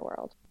level in my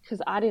world.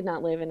 Because I did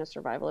not live in a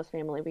survivalist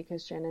family,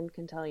 because Shannon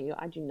can tell you,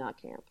 I do not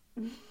camp.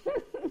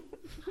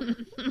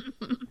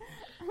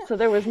 So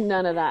there was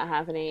none of that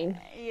happening.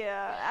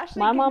 Yeah,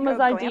 Ashley my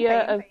mama's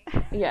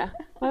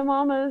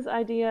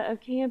idea of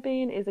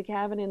camping is a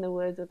cabin in the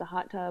woods with a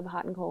hot tub,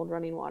 hot and cold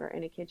running water,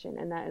 and a kitchen.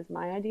 And that is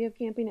my idea of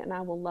camping, and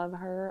I will love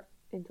her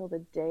until the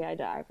day I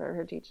die for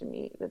her teaching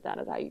me that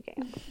is how you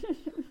camp.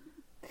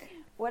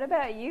 What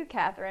about you,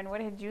 Catherine?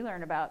 What did you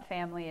learn about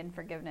family and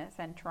forgiveness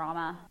and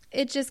trauma?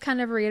 It just kind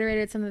of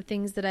reiterated some of the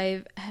things that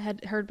I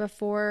had heard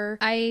before.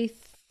 I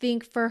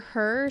think for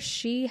her,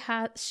 she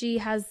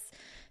has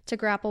to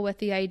grapple with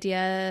the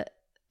idea,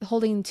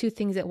 holding two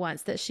things at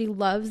once, that she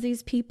loves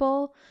these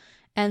people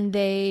and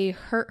they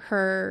hurt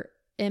her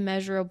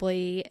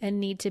immeasurably and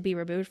need to be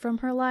removed from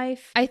her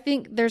life. I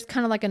think there's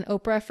kind of like an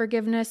Oprah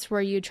forgiveness, where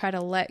you try to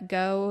let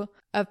go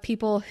of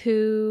people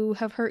who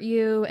have hurt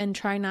you and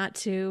try not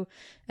to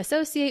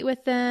associate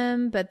with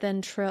them, but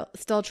then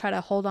still try to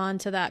hold on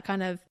to that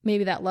kind of,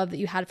 maybe that love that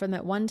you had from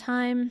that one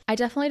time. I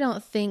definitely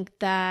don't think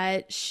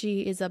that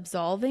she is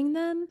absolving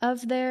them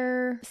of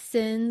their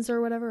sins or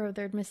whatever, of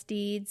their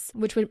misdeeds,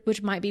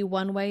 which might be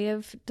one way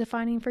of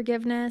defining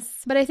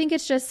forgiveness. But I think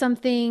it's just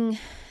something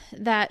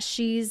that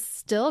she's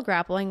still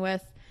grappling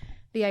with,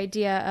 the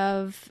idea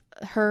of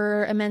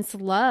her immense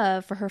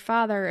love for her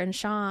father and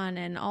Sean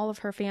and all of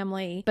her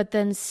family, but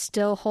then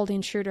still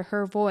holding true to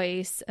her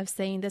voice of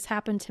saying, this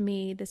happened to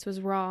me, this was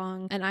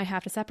wrong, and I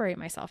have to separate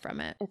myself from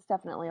it. It's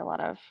definitely a lot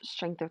of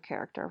strength of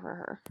character for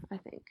her, I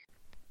think.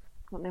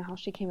 I don't know how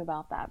she came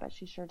about that, but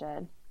she sure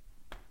did.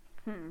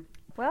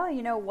 Well,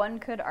 one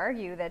could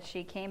argue that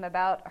she came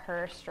about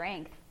her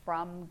strength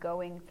from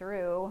going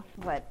through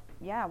what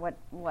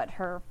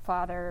her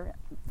father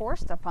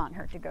forced upon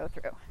her to go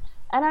through.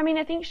 And I mean,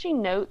 I think she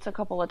notes a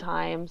couple of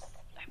times,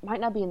 it might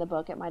not be in the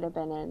book, it might have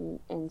been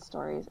in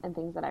stories and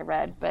things that I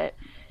read, but,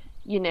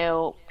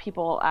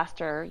 people asked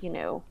her, do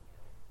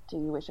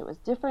you wish it was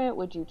different?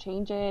 Would you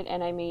change it?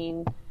 And I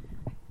mean,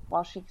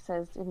 while she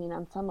says,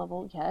 on some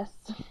level, yes,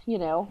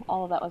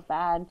 all of that was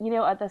bad.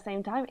 At the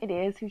same time, it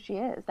is who she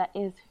is. That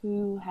is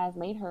who has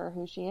made her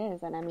who she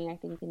is. And I mean, I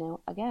think,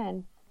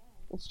 again,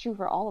 it's true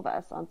for all of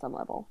us on some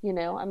level.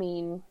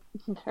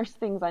 There's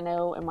things I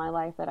know in my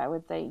life that I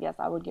would say, yes,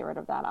 I would get rid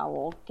of that. I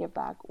will give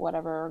back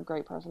whatever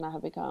great person I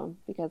have become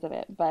because of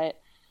it.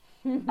 But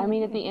I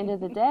mean, at the end of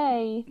the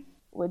day,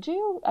 would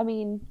you?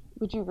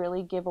 Would you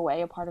really give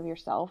away a part of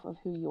yourself, of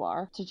who you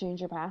are, to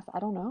change your past? I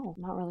don't know.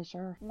 I'm not really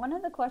sure. One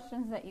of the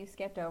questions that you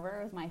skipped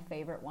over is my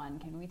favorite one.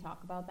 Can we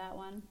talk about that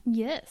one?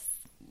 Yes.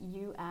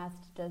 You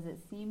asked, does it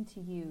seem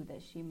to you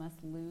that she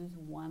must lose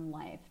one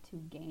life to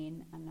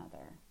gain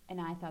another? And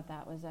I thought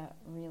that was a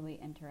really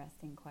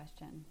interesting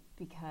question,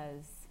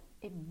 because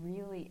it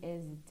really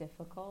is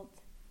difficult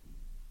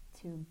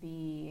to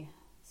be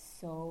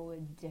so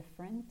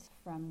different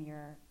from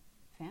your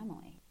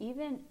family.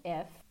 Even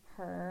if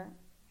her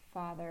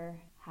father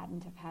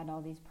hadn't have had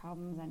all these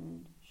problems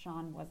and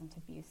Sean wasn't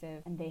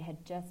abusive and they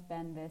had just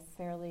been this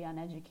fairly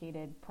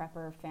uneducated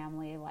prepper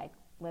family, like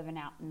living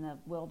out in the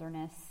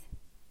wilderness,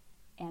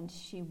 and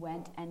she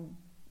went and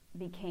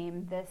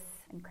became this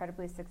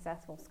incredibly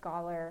successful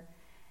scholar,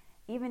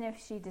 even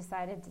if she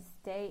decided to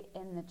stay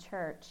in the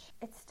church,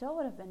 it still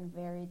would have been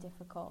very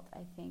difficult,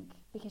 I think,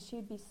 because she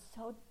would be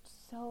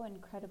so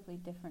incredibly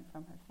different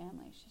from her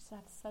family. She'd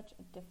have such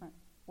a different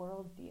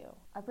worldview.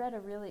 I've read a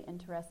really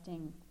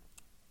interesting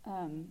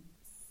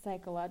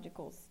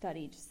psychological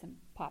study, just some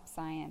pop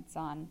science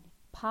on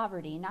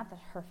poverty. Not that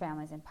her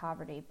family's in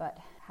poverty, but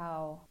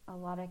how a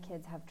lot of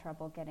kids have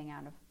trouble getting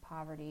out of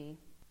poverty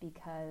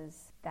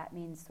because that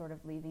means sort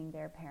of leaving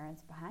their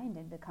parents behind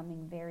and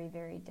becoming very,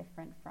 very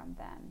different from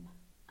them.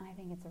 I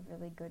think it's a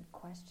really good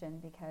question,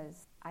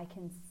 because I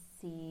can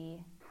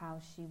see how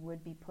she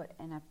would be put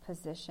in a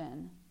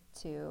position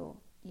to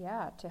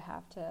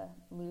have to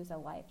lose a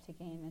life to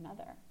gain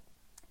another.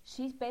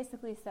 She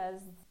basically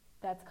says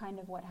that's kind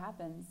of what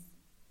happens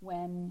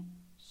when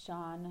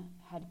Sean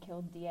had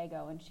killed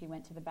Diego and she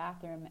went to the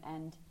bathroom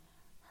and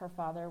her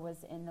father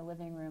was in the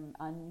living room,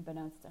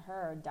 unbeknownst to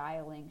her,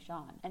 dialing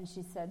Sean. And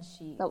she said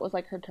that was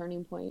like her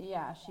turning point.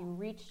 Yeah, she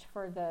reached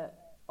for the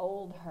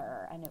old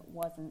her and it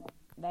wasn't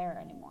there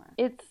anymore.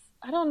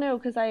 I don't know,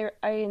 because I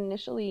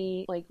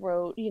initially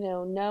wrote,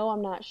 no,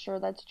 I'm not sure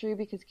that's true,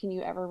 because can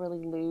you ever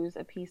really lose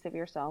a piece of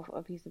yourself,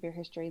 a piece of your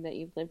history that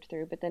you've lived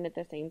through? But then at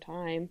the same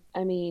time,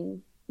 I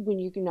mean, when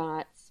you're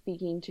not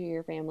speaking to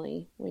your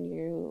family, when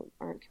you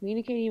aren't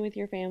communicating with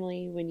your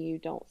family, when you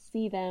don't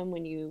see them,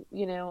 when you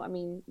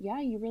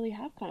really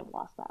have kind of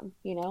lost them.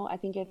 I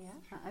think it's...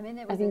 Yeah, I mean,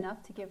 it was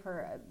enough to give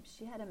her...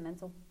 she had a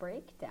mental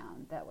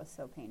breakdown that was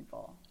so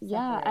painful,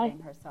 separating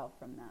herself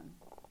from them.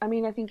 I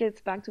mean, I think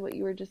it's back to what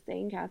you were just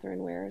saying,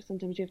 Catherine, where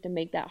sometimes you have to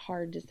make that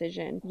hard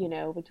decision,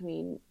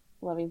 between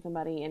loving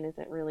somebody and is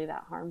it really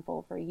that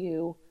harmful for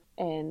you?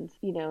 And,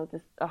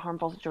 a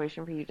harmful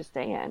situation for you to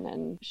stay in.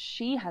 And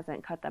she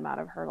hasn't cut them out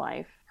of her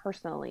life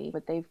personally,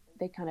 but they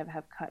kind of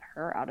have cut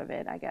her out of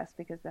it, I guess,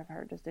 because of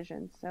her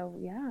decisions. So,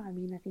 yeah, I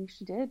mean, I think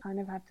she did kind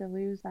of have to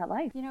lose that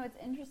life. It's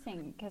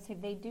interesting because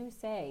they do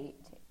say,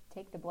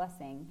 take the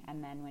blessing,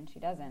 and then when she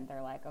doesn't,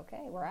 they're like,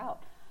 okay, we're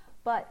out.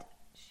 But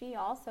she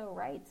also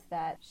writes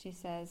that, she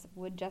says,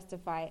 would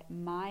justify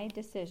my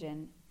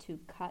decision to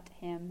cut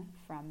him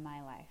from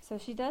my life. So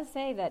she does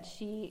say that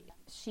she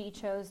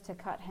chose to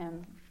cut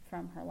him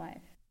from her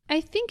life. I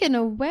think in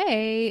a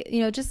way,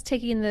 just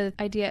taking the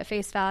idea at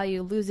face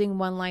value, losing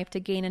one life to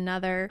gain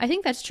another, I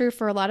think that's true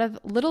for a lot of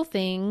little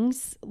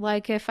things.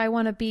 Like if I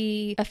want to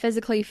be a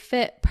physically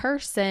fit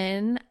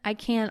person, I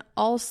can't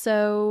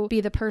also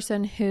be the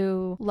person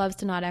who loves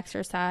to not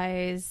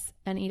exercise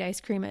and eat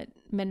ice cream at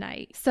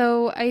midnight.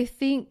 So I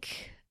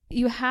think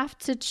you have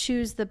to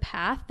choose the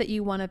path that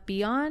you want to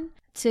be on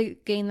to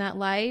gain that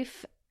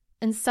life.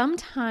 And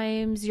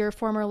sometimes your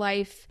former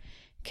life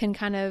can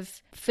kind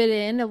of fit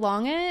in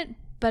along it.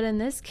 But in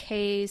this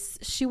case,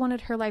 she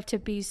wanted her life to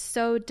be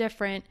so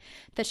different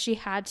that she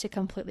had to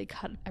completely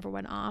cut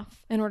everyone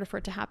off in order for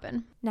it to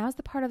happen. Now's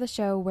the part of the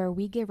show where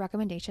we give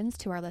recommendations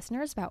to our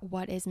listeners about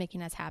what is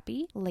making us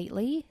happy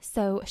lately.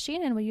 So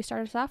Shannon, will you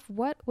start us off?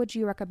 What would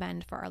you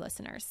recommend for our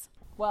listeners?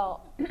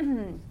 Well,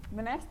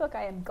 the next book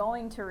I am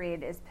going to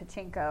read is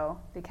Pachinko,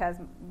 because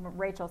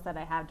Rachel said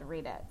I had to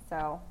read it.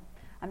 So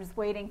I'm just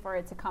waiting for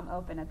it to come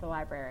open at the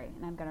library,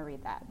 and I'm going to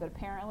read that. But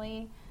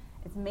apparently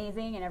it's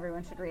amazing and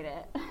everyone should read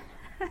it.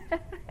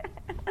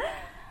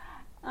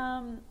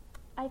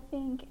 I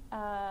think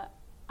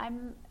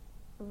I'm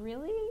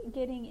really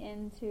getting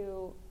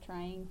into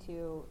trying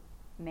to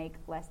make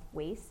less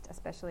waste,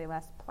 especially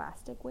less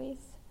plastic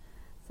waste.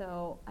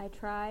 So I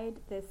tried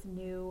this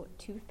new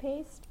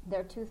toothpaste,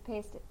 their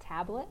toothpaste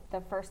tablet.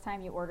 The first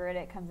time you order it,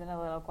 it comes in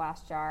a little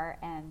glass jar,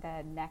 and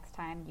the next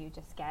time you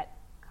just get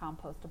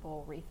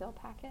compostable refill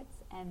packets,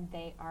 and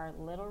they are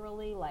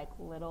literally like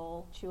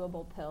little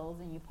chewable pills,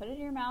 and you put it in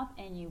your mouth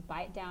and you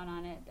bite down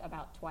on it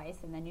about twice,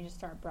 and then you just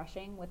start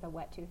brushing with a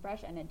wet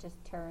toothbrush, and it just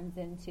turns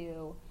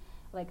into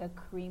like a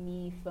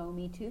creamy,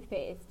 foamy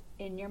toothpaste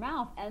in your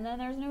mouth, and then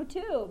there's no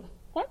tube.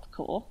 That's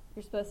cool.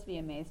 You're supposed to be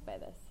amazed by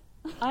this.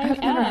 I've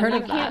never heard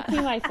of that. You can't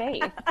see my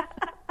face.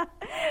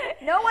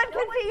 No one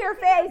can see your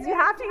face. You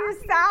have to use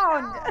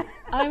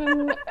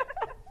sound.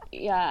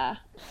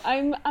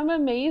 I'm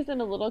amazed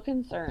and a little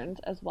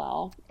concerned as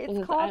well.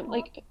 It's called I'm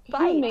like, Bite.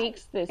 who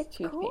makes this It's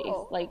toothpaste?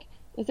 cool. Like,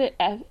 is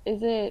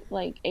it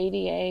like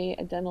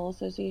ADA, a dental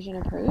association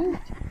approved?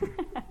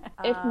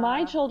 If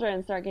my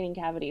children start getting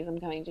cavities, I'm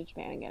coming to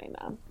Japan and getting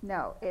them.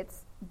 No,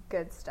 it's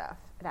good stuff.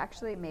 It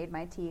actually made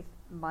my teeth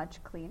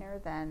much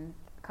cleaner than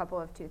a couple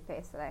of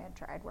toothpastes that I had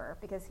tried were,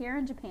 because here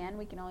in Japan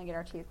we can only get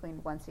our teeth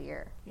cleaned once a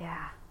year.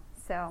 Yeah.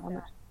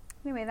 So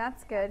anyway,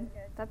 that's good.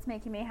 That's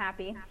making me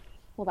happy.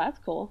 Well, that's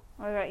cool.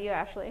 What about you,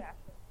 Ashley?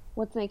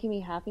 What's making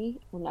me happy?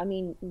 Well, I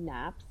mean,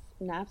 naps.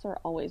 Naps are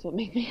always what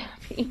make me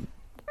happy.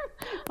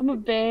 I'm a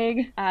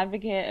big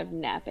advocate of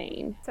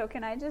napping. So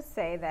can I just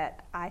say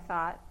that I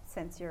thought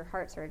since your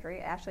heart surgery,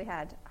 Ashley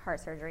had heart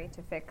surgery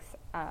to fix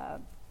a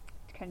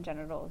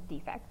congenital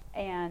defect.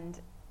 And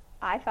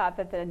I thought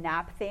that the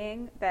nap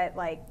thing, that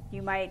like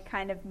you might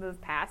kind of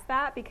move past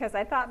that, because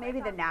I thought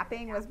maybe the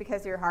napping was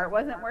because your heart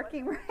wasn't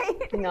working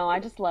right. No, I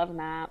just love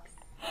naps.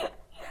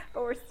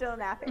 But we're still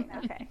napping.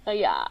 Okay.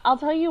 Yeah, I'll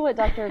tell you what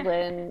Dr.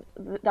 Lynn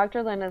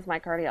is my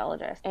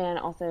cardiologist and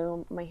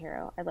also my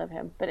hero. I love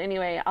him. But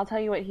anyway, I'll tell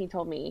you what he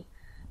told me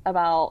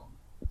about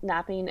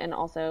napping and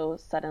also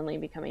suddenly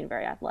becoming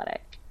very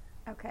athletic.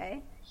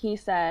 Okay. He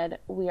said,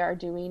 we are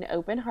doing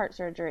open heart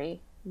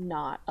surgery,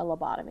 not a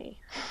lobotomy.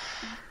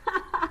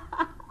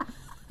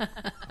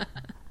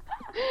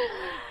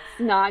 It's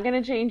not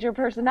going to change your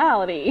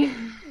personality.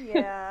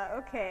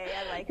 Yeah, okay.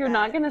 I like You're that.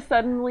 not going to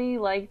suddenly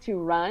like to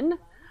run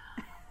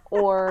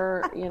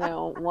or,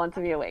 want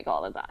to be awake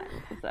all the time.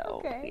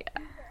 So, Okay.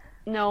 yeah.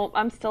 No,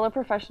 I'm still a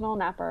professional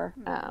napper.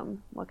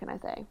 What can I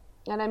say?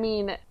 And I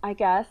mean, I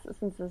guess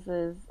since this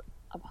is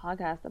a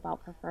podcast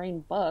about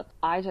preferring books,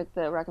 I took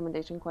the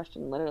recommendation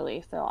question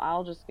literally, so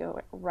I'll just go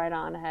right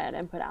on ahead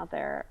and put out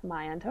there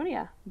My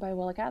Antonia by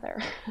Willa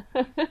Cather.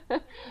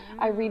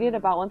 I read it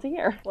about once a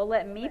year. Well,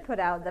 let me put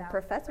out The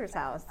Professor's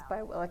House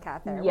by Willa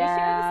Cather.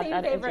 Yeah, we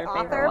share the that same is favorite your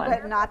favorite author, one.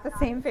 but not the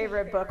same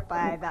favorite book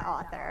by the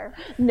author.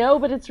 No,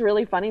 but it's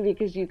really funny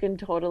because you can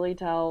totally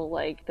tell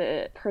like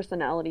the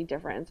personality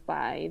difference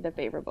by the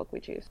favorite book we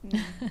choose.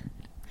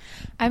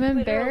 I'm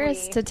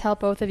embarrassed Literally. to tell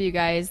both of you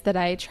guys that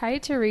I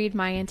tried to read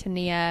My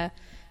Antonia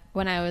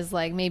when I was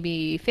like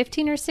maybe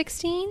 15 or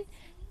 16,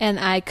 and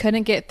I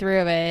couldn't get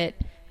through it.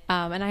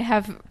 And I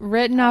have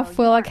written off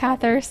Willa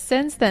Cather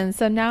since then,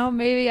 so now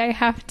maybe I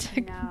have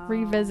to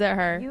revisit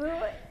her.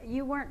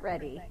 You weren't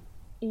ready.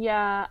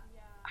 Yeah,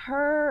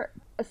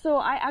 so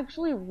I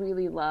actually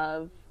really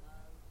love,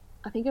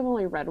 I think I've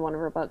only read one of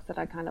her books that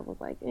I kind of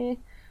was like,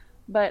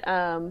 but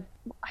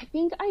I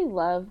think I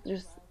love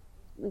just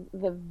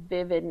the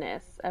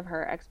vividness of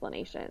her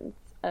explanations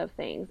of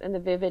things and the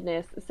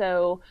vividness.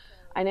 So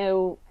I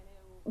know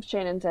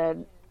Shannon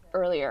said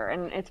earlier,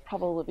 and it's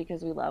probably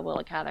because we love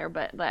Willa Cather,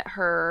 but that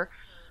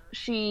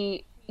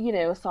she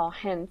saw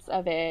hints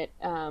of it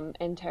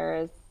in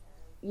Tara's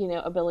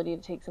ability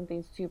to take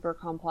something super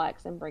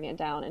complex and bring it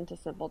down into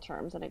simple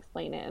terms and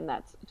explain it, and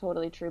that's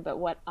totally true. But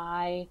what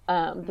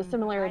the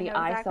similarity I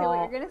know exactly saw,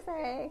 what you're gonna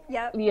say.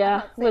 Yep.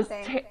 yeah, same was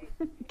thing.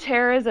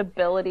 Tara's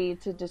ability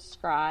to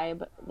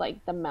describe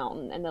like the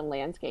mountain and the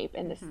landscape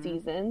and the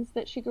seasons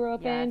that she grew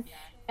up in,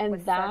 and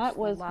With that such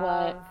was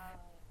love. what.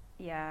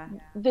 Yeah.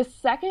 The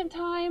second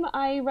time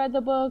I read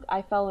the book,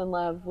 I fell in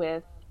love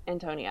with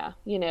Antonia,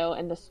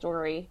 and the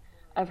story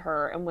of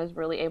her, and was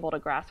really able to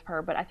grasp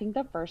her. But I think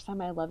the first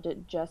time I loved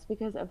it just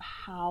because of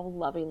how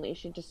lovingly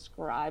she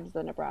describes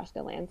the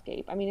Nebraska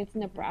landscape. I mean, it's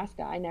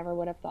Nebraska. I never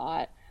would have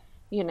thought,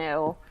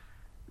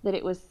 that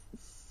it was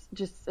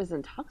just as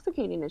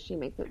intoxicating as she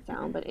makes it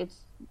sound, but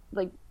it's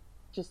like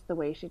just the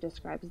way she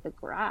describes the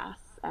grass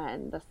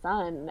and the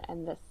sun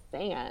and the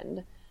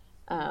sand.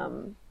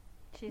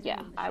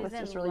 I was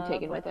just really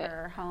taken with it.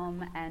 Her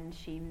home, and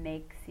she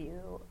makes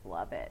you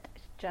love it.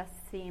 It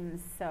just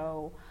seems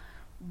so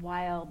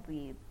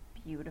wildly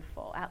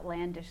beautiful,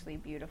 outlandishly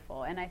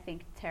beautiful. And I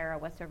think Tara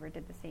Westover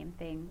did the same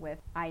thing with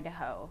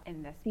Idaho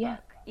in this book.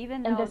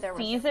 Even and though the there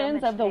was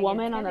seasons so much of the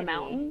woman on the negativity.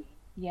 mountain.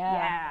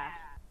 Yeah.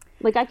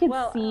 Like I could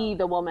see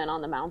the woman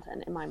on the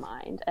mountain in my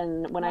mind,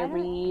 and when I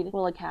read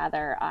Willa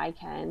Cather, I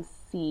can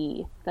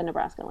see the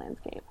Nebraska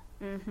landscape.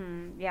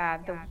 Yeah,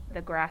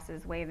 the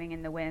grasses waving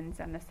in the winds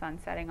and the sun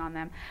setting on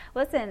them.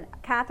 Listen,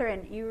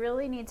 Catherine, you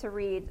really need to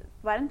read.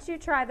 Why don't you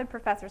try The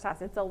Professor's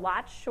House? It's a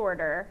lot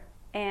shorter,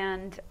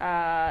 and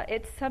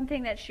it's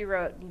something that she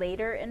wrote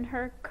later in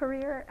her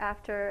career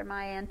after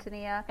My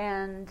Antonia,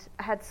 and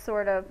had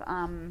sort of,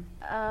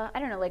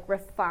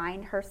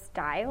 refined her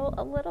style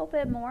a little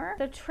bit more.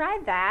 So try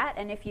that,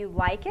 and if you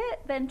like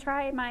it, then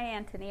try My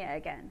Antonia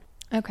again.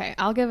 Okay,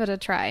 I'll give it a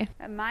try.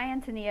 My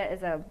Antonia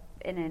is an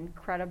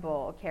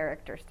incredible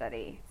character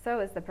study. So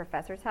is The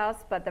Professor's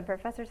House, but The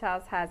Professor's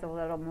House has a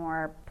little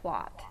more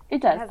plot.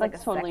 It does. It has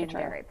That's a totally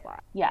secondary true.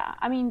 plot. Yeah,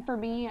 I mean, for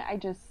me, I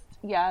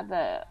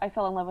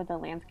fell in love with the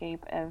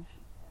landscape of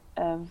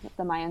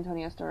the My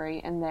Antonia story,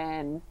 and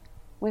then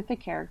with the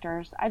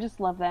characters, I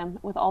just love them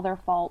with all their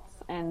faults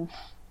and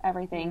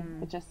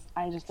everything. I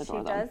just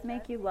adore them. She does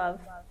make you love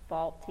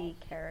faulty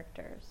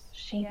characters.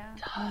 She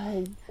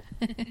does.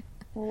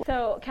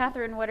 So,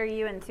 Catherine, what are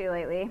you into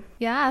lately?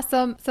 Yeah,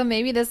 so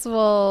maybe this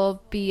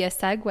will be a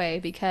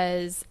segue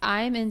because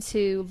I'm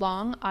into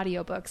long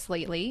audiobooks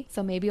lately.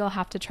 So maybe I'll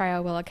have to try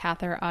a Willa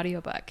Cather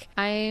audiobook.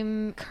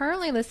 I'm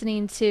currently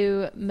listening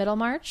to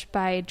Middlemarch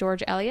by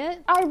George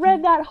Eliot. I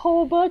read that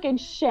whole book and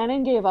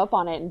Shannon gave up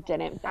on it and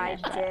didn't finish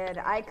it. I did.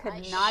 I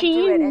could not She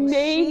do it, and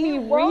made she me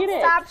won't read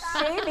it. stop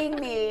shaming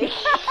me.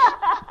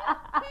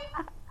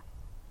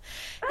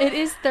 It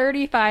is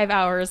 35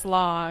 hours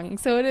long,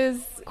 so it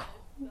is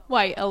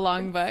quite a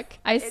long book.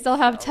 I still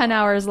have 10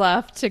 hours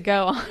left to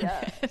go on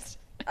it.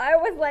 I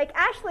was like,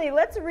 Ashley,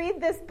 let's read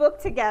this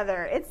book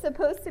together. It's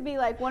supposed to be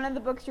like one of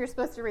the books you're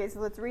supposed to read, so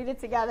let's read it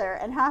together.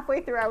 And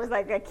halfway through, I was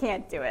like, I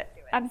can't do it.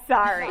 I'm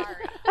sorry.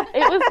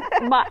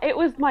 It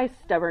was my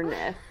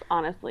stubbornness,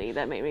 honestly,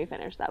 that made me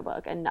finish that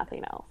book and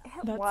nothing else.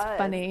 That's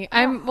funny.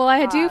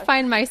 I do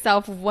find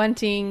myself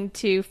wanting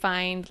to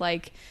find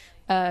like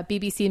a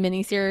BBC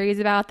miniseries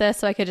about this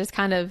so I could just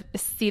kind of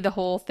see the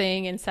whole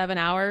thing in 7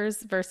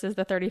 hours versus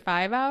the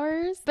 35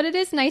 hours. But it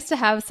is nice to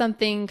have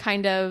something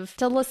kind of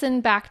to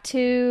listen back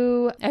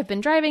to. I've been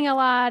driving a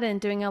lot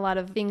and doing a lot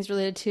of things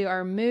related to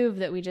our move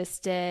that we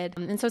just did.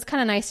 And so it's kind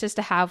of nice just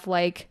to have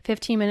like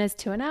 15 minutes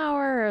to an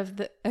hour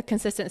of a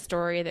consistent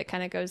story that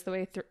kind of goes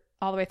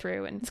all the way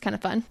through, and it's kind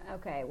of fun.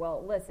 Okay,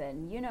 well,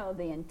 listen,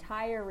 the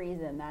entire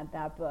reason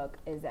that book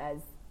is as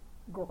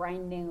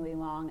grindingly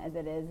long as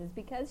it is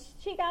because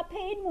she got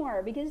paid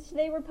more, because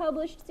they were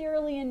published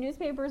serially in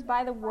newspapers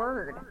by the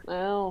word.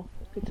 Oh,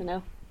 good to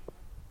know.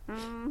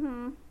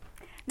 Mm-hmm.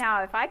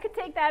 Now, if I could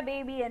take that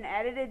baby and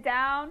edit it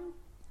down,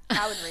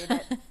 I would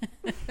read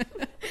it.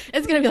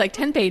 It's going to be like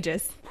 10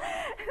 pages.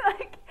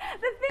 Like,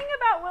 the thing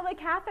about Willa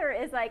Cather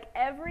is like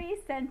every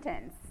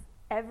sentence,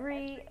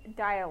 every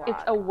dialogue.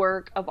 It's a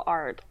work of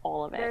art,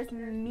 all of it. There's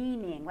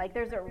meaning. Like,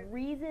 there's a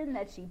reason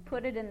that she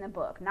put it in the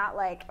book. Not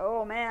like,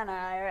 oh, man,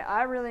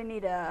 I really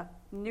need a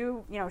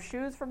new,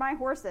 shoes for my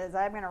horses.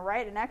 I'm going to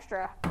write an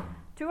extra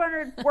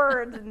 200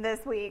 words in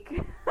this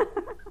week.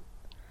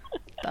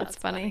 That's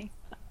funny.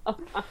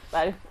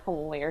 That is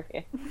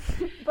hilarious.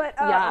 But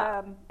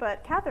yeah.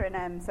 But Catherine,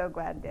 I'm so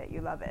glad that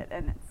you love it,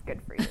 and it's good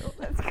for you.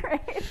 That's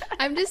great.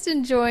 I'm just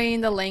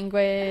enjoying the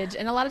language,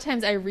 and a lot of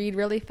times I read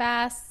really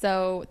fast,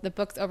 so the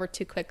book's over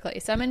too quickly.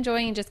 So I'm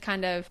enjoying just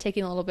kind of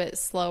taking a little bit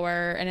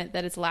slower, and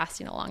that it's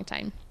lasting a long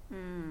time.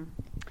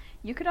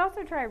 You could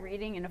also try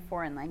reading in a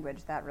foreign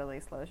language. That really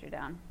slows you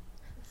down.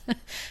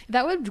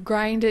 That would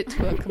grind it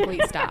to a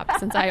complete stop,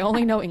 since I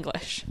only know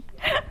English.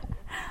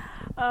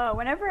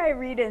 Whenever I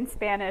read in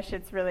Spanish,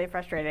 it's really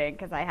frustrating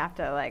because I have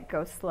to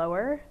go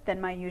slower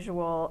than my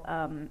usual.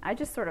 I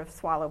just sort of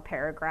swallow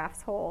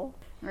paragraphs whole.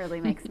 It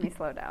really makes me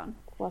slow down.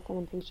 Lesson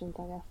in patience,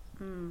 I guess.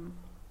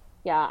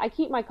 Yeah, I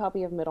keep my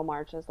copy of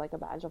Middlemarch as like a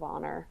badge of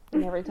honor.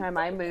 And every time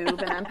I move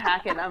and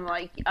unpack it, I'm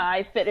like,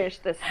 I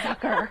finished this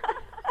sucker.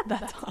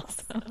 That's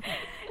awesome.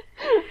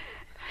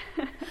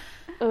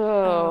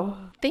 Oh.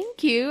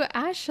 Thank you,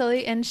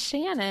 Ashley and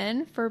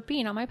Shannon, for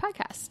being on my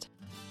podcast.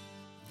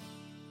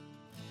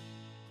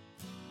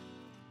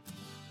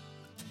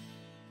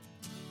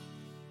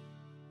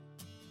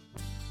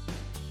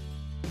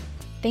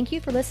 Thank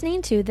you for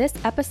listening to this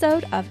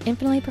episode of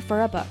Infinitely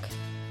Prefer a Book.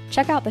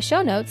 Check out the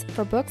show notes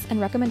for books and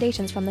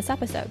recommendations from this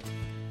episode.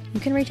 You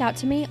can reach out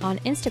to me on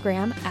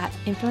Instagram at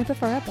Infinitely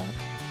Prefer a Book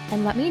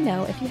and let me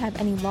know if you have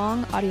any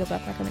long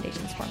audiobook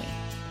recommendations for me.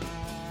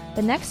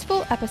 The next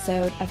full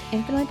episode of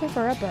Infinitely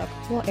Prefer a Book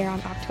will air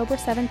on October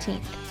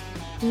 17th.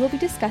 We will be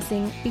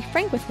discussing Be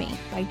Frank With Me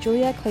by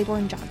Julia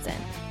Claiborne Johnson.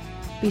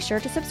 Be sure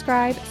to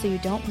subscribe so you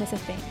don't miss a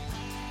thing.